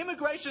someone in the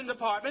immigration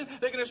department.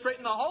 They're going to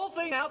straighten the whole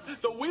thing out.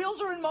 The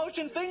wheels are in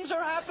motion. Things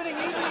are happening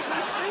even as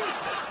we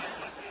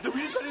speak. The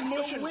wheels are in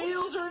motion. The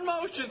wheels are in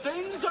motion.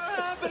 Things are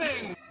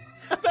happening.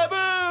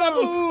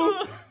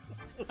 Babu!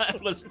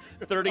 That was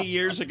 30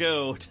 years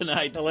ago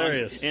tonight.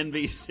 Hilarious. On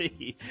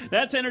NBC.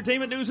 That's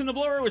Entertainment News in the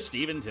Blur with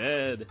Steve and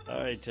Ted. All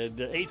right, Ted.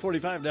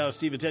 8:45 now.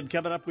 Steve and Ted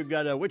coming up. We've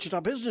got a Wichita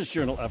Business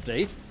Journal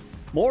update.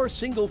 More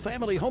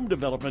single-family home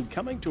development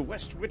coming to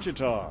West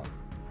Wichita.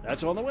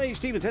 That's on the way.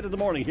 Steve and Ted in the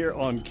morning here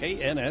on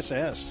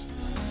KNSS.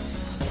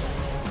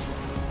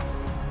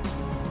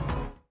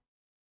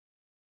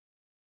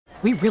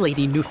 We really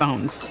need new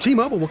phones.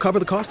 T-Mobile will cover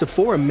the cost of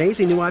 4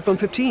 amazing new iPhone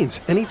 15s,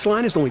 and each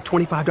line is only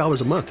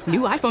 $25 a month.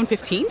 New iPhone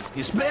 15s?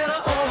 It's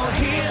better over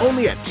here.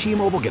 Only at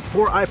T-Mobile, get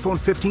 4 iPhone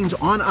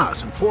 15s on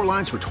us and 4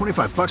 lines for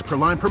 $25 per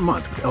line per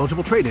month with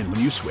eligible trade-in when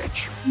you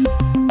switch.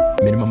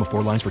 Minimum of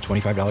 4 lines for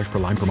 $25 per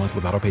line per month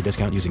with autopay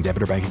discount using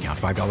debit or bank account.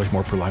 $5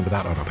 more per line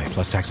without autopay,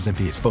 plus taxes and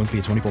fees. Phone fee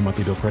at 24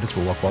 monthly bill credits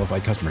for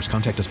well-qualified customers.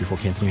 Contact us before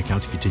canceling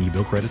account to continue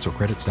bill credits or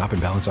credit stop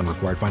and balance on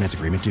required finance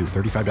agreement due.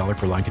 $35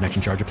 per line connection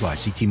charge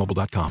applies. See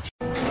T-Mobile.com.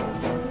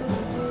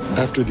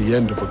 After the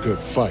end of a good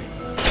fight,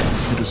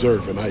 you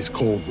deserve an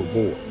ice-cold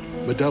reward.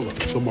 Modelo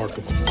is the mark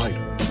of a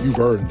fighter. You've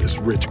earned this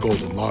rich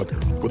golden lager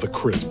with a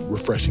crisp,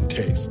 refreshing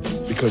taste.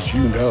 Because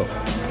you know,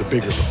 the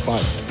bigger the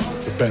fight,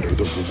 the better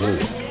the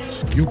reward.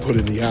 You put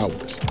in the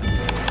hours,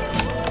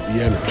 the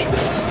energy,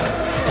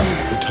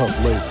 the tough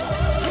labor.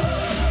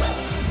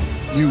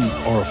 You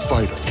are a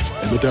fighter,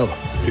 and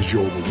Modelo is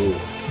your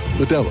reward.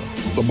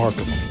 Modelo, the mark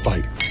of a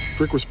fighter.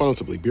 Drink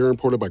responsibly. Beer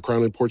imported by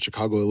Crown Imports,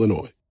 Chicago,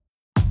 Illinois.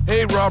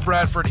 Hey, Rob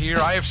Bradford here.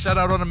 I have set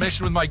out on a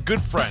mission with my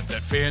good friends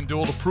at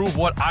FanDuel to prove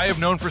what I have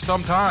known for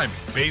some time.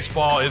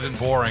 Baseball isn't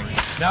boring.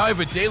 Now I have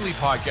a daily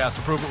podcast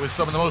to prove it with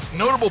some of the most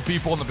notable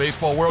people in the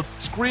baseball world,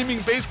 screaming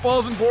baseball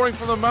isn't boring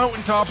from the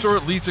mountaintops, or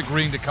at least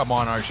agreeing to come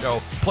on our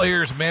show.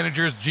 Players,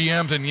 managers,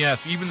 GMs, and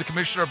yes, even the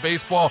commissioner of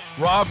baseball,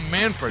 Rob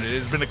Manfred. It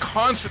has been a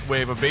constant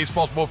wave of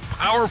baseball's most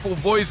powerful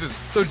voices.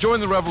 So join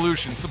the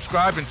revolution.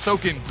 Subscribe and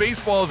soak in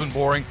Baseball Isn't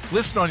Boring.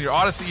 Listen on your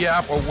Odyssey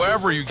app or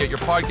wherever you get your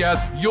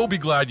podcasts. You'll be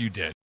glad you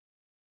did.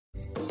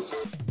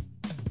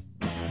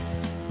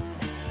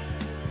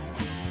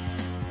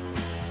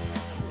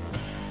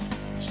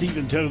 Steve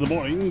and Ted in the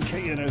morning,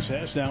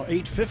 KNSS, now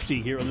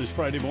 8:50 here on this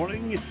Friday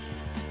morning.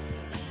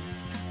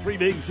 3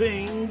 big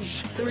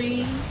things.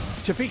 3.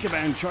 Topeka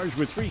man charged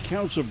with 3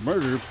 counts of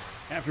murder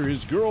after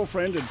his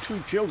girlfriend and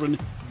 2 children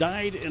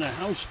died in a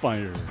house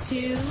fire.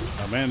 2.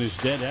 A man is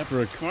dead after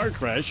a car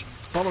crash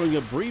following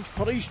a brief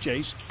police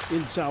chase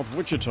in South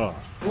Wichita.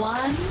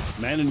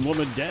 1. Man and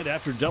woman dead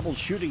after double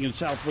shooting in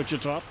South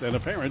Wichita, and a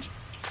parent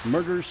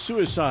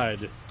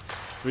murder-suicide.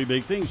 3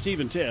 big things, Steve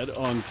and Ted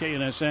on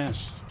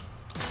KNSS.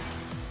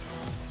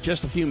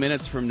 Just a few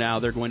minutes from now,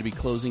 they're going to be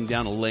closing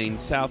down a lane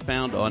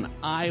southbound on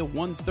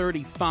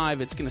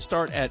I-135. It's going to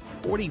start at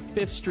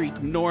 45th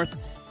Street North,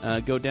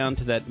 go down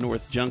to that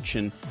north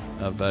junction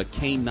of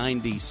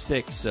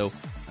K96. So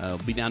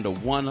be down to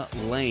 1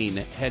 lane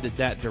headed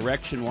that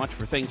direction. Watch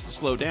for things to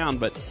slow down,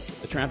 but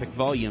the traffic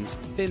volume's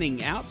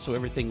thinning out, so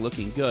everything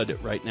looking good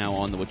right now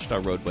on the Wichita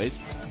roadways.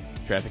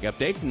 Traffic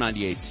update from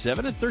 98.7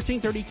 at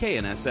 1330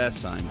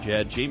 KNSS. I'm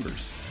Jed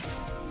Chambers.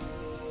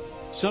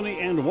 Sunny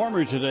and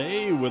warmer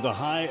today with a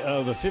high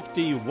of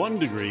 51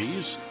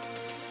 degrees.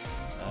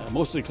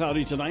 Mostly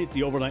cloudy tonight,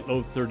 the overnight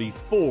low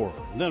 34.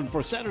 And then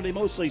for Saturday,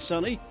 mostly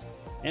sunny,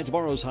 and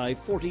tomorrow's high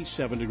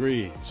 47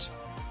 degrees.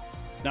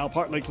 Now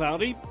partly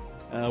cloudy,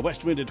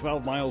 west wind at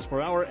 12 miles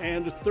per hour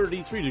and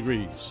 33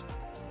 degrees.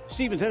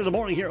 Steve and Ted in the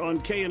morning here on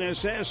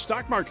KNSS.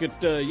 Stock market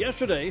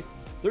yesterday,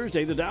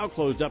 Thursday, the Dow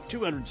closed up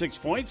 206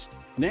 points.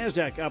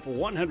 NASDAQ up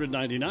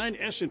 199,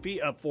 S&P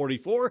up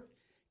 44.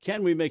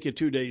 Can we make it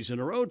 2 days in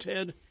a row,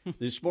 Ted?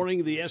 This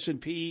morning, the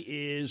S&P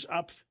is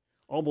up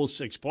almost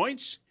 6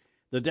 points.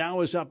 The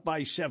Dow is up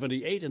by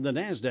 78, and the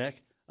NASDAQ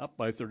up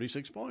by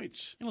 36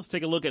 points. And let's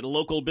take a look at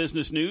local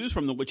business news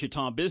from the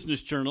Wichita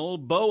Business Journal.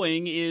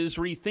 Boeing is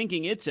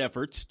rethinking its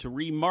efforts to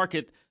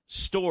remarket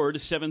stored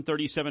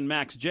 737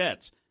 MAX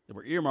jets that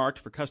were earmarked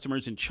for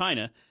customers in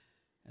China.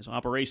 as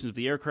operations of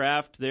the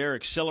aircraft there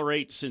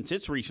accelerate since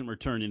its recent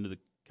return into the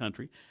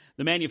country.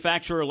 The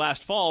manufacturer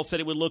last fall said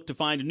it would look to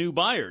find new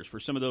buyers for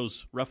some of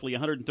those roughly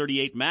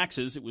 138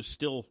 MAXs. It was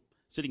still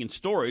sitting in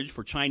storage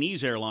for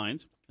Chinese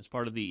airlines as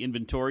part of the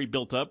inventory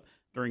built up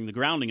during the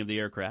grounding of the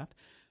aircraft.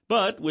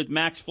 But with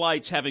MAX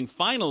flights having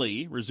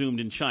finally resumed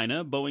in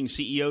China, Boeing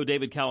CEO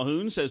David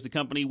Calhoun says the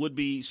company would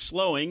be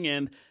slowing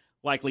and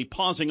likely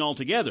pausing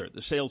altogether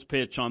the sales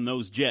pitch on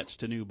those jets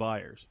to new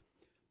buyers.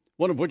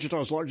 One of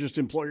Wichita's largest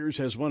employers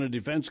has won a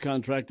defense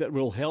contract that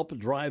will help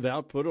drive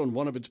output on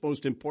one of its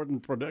most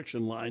important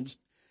production lines.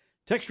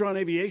 Textron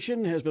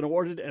Aviation has been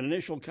awarded an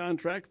initial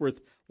contract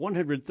worth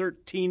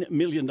 $113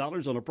 million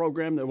on a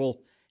program that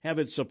will have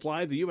it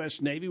supply the U.S.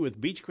 Navy with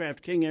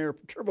Beechcraft King Air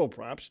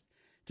turboprops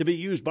to be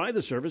used by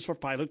the service for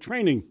pilot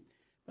training.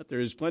 But there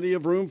is plenty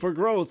of room for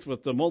growth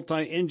with the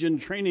multi-engine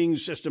training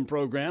system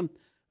program.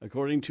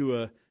 According to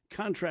a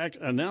contract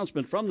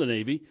announcement from the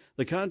Navy,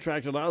 the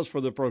contract allows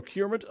for the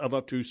procurement of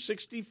up to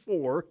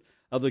 64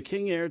 of the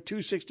King Air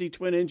 260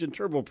 twin-engine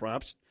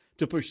turboprops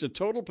to push the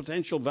total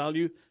potential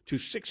value to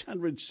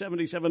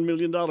 $677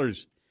 million.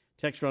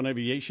 Textron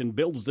Aviation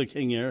builds the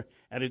King Air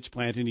at its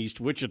plant in East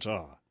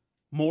Wichita.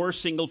 More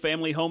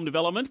single-family home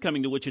development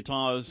coming to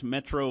Wichita's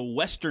Metro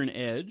Western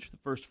Edge. The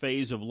first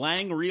phase of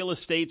Lang Real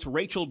Estate's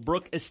Rachel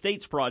Brook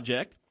Estates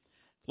project,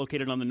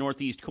 located on the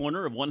northeast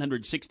corner of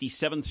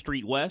 167th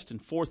Street West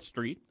and 4th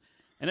Street.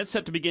 And it's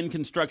set to begin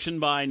construction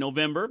by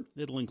November.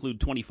 It'll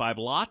include 25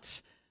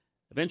 lots.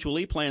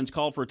 Eventually, plans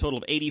call for a total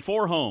of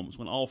 84 homes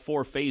when all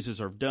 4 phases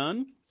are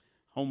done.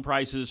 Home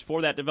prices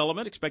for that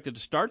development expected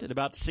to start at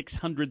about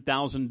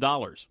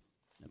 $600,000.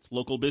 That's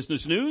local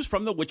business news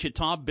from the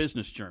Wichita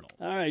Business Journal.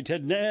 All right,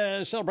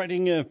 Ted,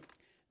 celebrating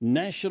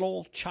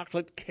National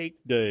Chocolate Cake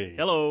Day.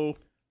 Hello.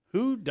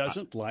 Who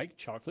doesn't like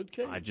chocolate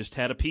cake? I just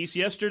had a piece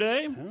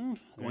yesterday.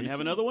 Going to have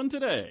another one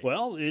today.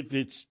 Well, if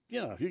it's,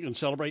 you can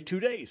celebrate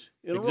 2 days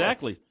in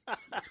exactly. a row.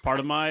 It's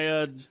part of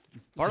my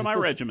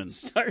regimen.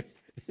 Stretch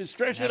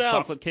it out.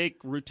 Chocolate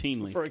cake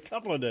routinely. For a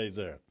couple of days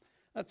there.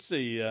 Let's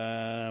see.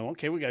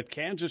 Okay, we got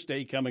Kansas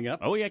Day coming up.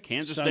 Oh, yeah,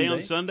 Kansas Day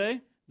on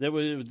Sunday.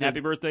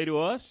 Happy birthday to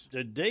us.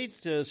 The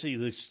date, the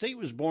state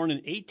was born in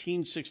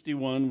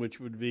 1861,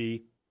 which would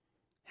be,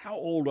 how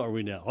old are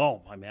we now?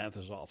 Oh, my math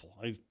is awful.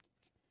 I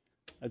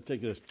have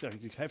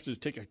to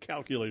take a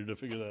calculator to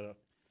figure that out.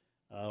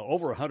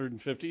 Over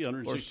 150,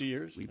 160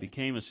 years. We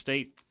became a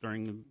state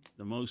during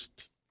the most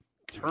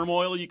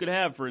turmoil you could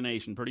have for a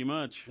nation, pretty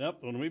much. Yep.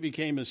 When we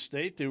became a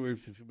state, we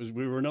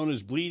were known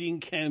as Bleeding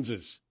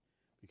Kansas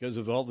because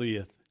of all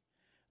the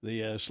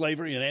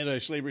slavery and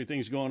anti-slavery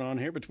things going on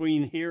here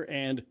between here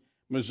and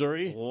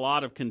Missouri. A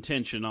lot of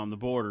contention on the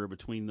border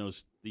between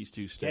these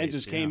two states.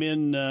 Kansas came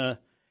in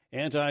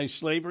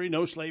anti-slavery,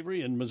 no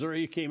slavery, and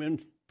Missouri came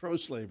in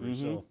pro-slavery.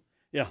 Mm-hmm. So,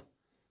 yeah,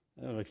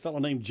 a fellow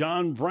named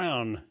John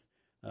Brown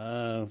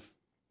got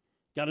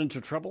into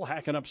trouble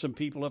hacking up some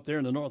people up there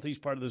in the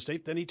northeast part of the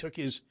state. Then he took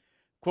his,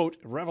 quote,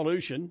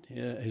 revolution,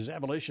 his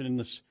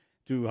abolition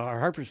to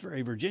Harpers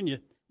Ferry, Virginia.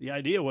 The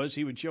idea was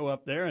he would show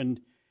up there and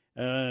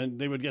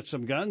they would get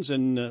some guns,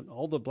 and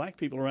all the black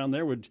people around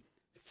there would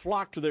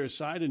flock to their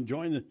side and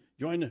join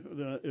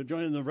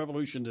in the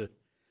revolution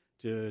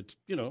to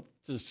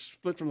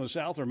split from the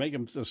South or make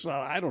them.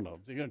 I don't know.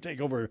 They're going to take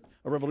over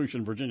a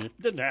revolution in Virginia.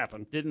 It didn't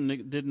happen.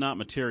 Did not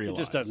materialize.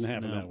 It just doesn't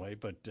happen that way.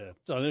 But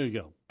so there you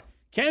go.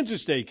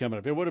 Kansas Day coming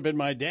up. It would have been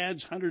my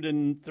dad's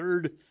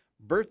 103rd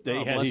birthday.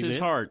 Oh, bless his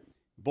heart.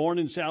 Born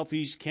in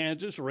southeast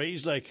Kansas,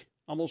 raised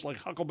almost like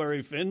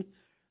Huckleberry Finn.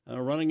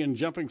 Running and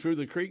jumping through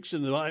the creeks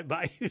and the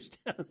bayous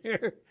down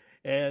there.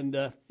 And,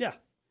 it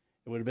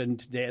would have been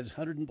Dad's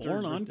 103rd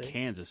Born on birthday.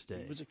 Kansas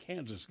Day. He was a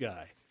Kansas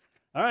guy.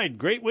 All right,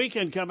 great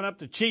weekend coming up.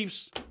 The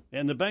Chiefs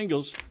and the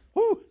Bengals.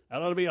 Whew,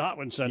 that ought to be a hot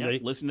one Sunday.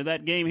 Yep, listen to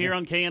that game here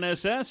on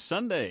KNSS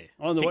Sunday.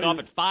 On the Kickoff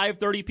at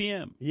 5:30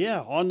 p.m.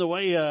 Yeah, on the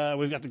way,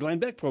 we've got the Glenn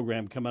Beck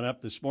program coming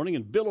up this morning,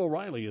 and Bill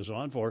O'Reilly is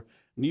on for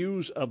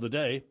News of the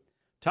Day.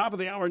 Top of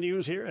the hour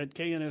news here at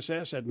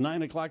KNSS at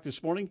 9 o'clock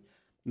this morning.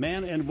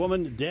 Man and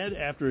woman dead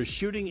after a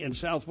shooting in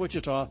South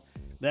Wichita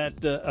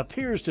that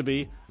appears to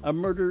be a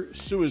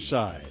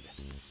murder-suicide.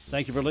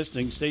 Thank you for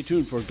listening. Stay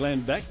tuned for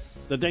Glenn Beck,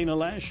 The Dana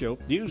Lash Show.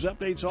 News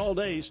updates all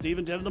day, Steve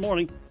and 10 in the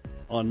morning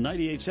on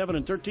 98.7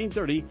 and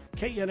 1330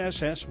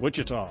 KNSS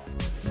Wichita.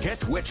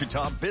 Get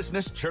Wichita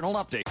Business Journal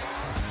update.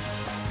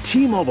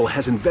 T-Mobile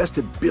has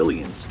invested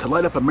billions to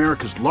light up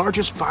America's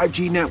largest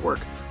 5G network,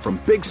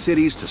 from big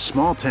cities to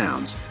small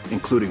towns,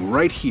 including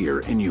right here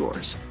in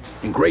yours.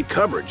 And great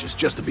coverage is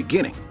just the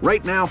beginning.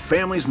 Right now,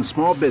 families and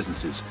small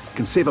businesses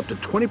can save up to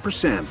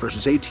 20%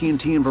 versus AT&T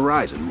and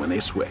Verizon when they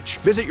switch.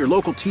 Visit your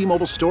local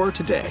T-Mobile store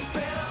today.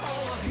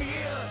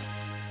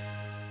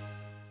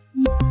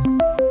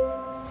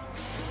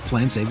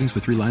 Plan savings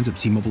with 3 lines of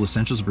T-Mobile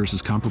Essentials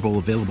versus comparable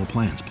available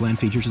plans. Plan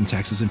features and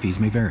taxes and fees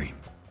may vary.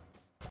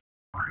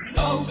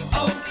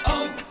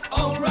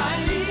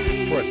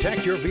 For a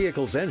Protect your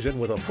vehicle's engine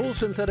with a full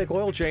synthetic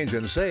oil change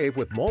and save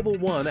with Mobil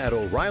 1 at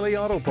O'Reilly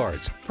Auto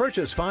Parts.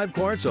 Purchase 5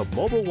 quarts of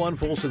Mobil 1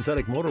 full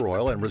synthetic motor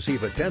oil and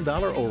receive a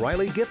 $10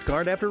 O'Reilly gift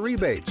card after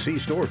rebate. See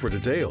store for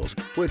details.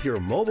 With your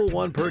Mobil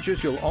 1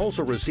 purchase, you'll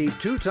also receive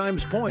 2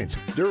 times points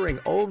during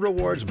Old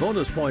Rewards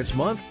Bonus Points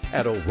Month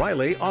at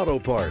O'Reilly Auto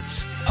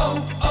Parts.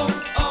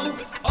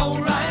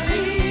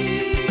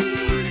 O'Reilly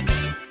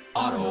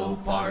Auto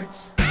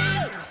Parts.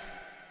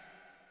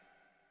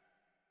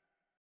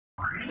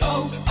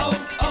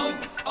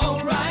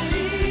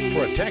 O'Reilly.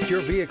 Protect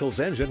your vehicle's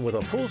engine with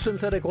a full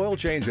synthetic oil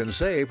change and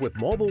save with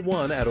Mobil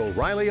 1 at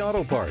O'Reilly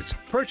Auto Parts.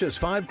 Purchase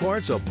 5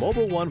 quarts of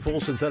Mobil 1 full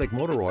synthetic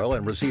motor oil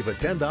and receive a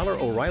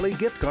 $10 O'Reilly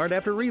gift card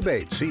after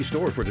rebate. See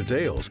store for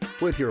details.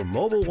 With your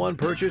Mobil 1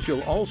 purchase,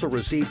 you'll also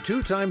receive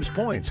 2 times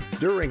points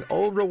during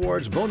Old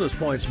Rewards Bonus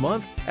Points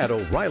Month at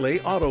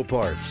O'Reilly Auto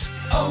Parts.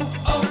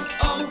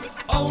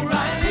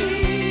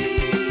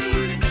 O'Reilly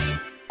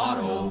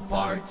Auto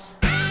Parts.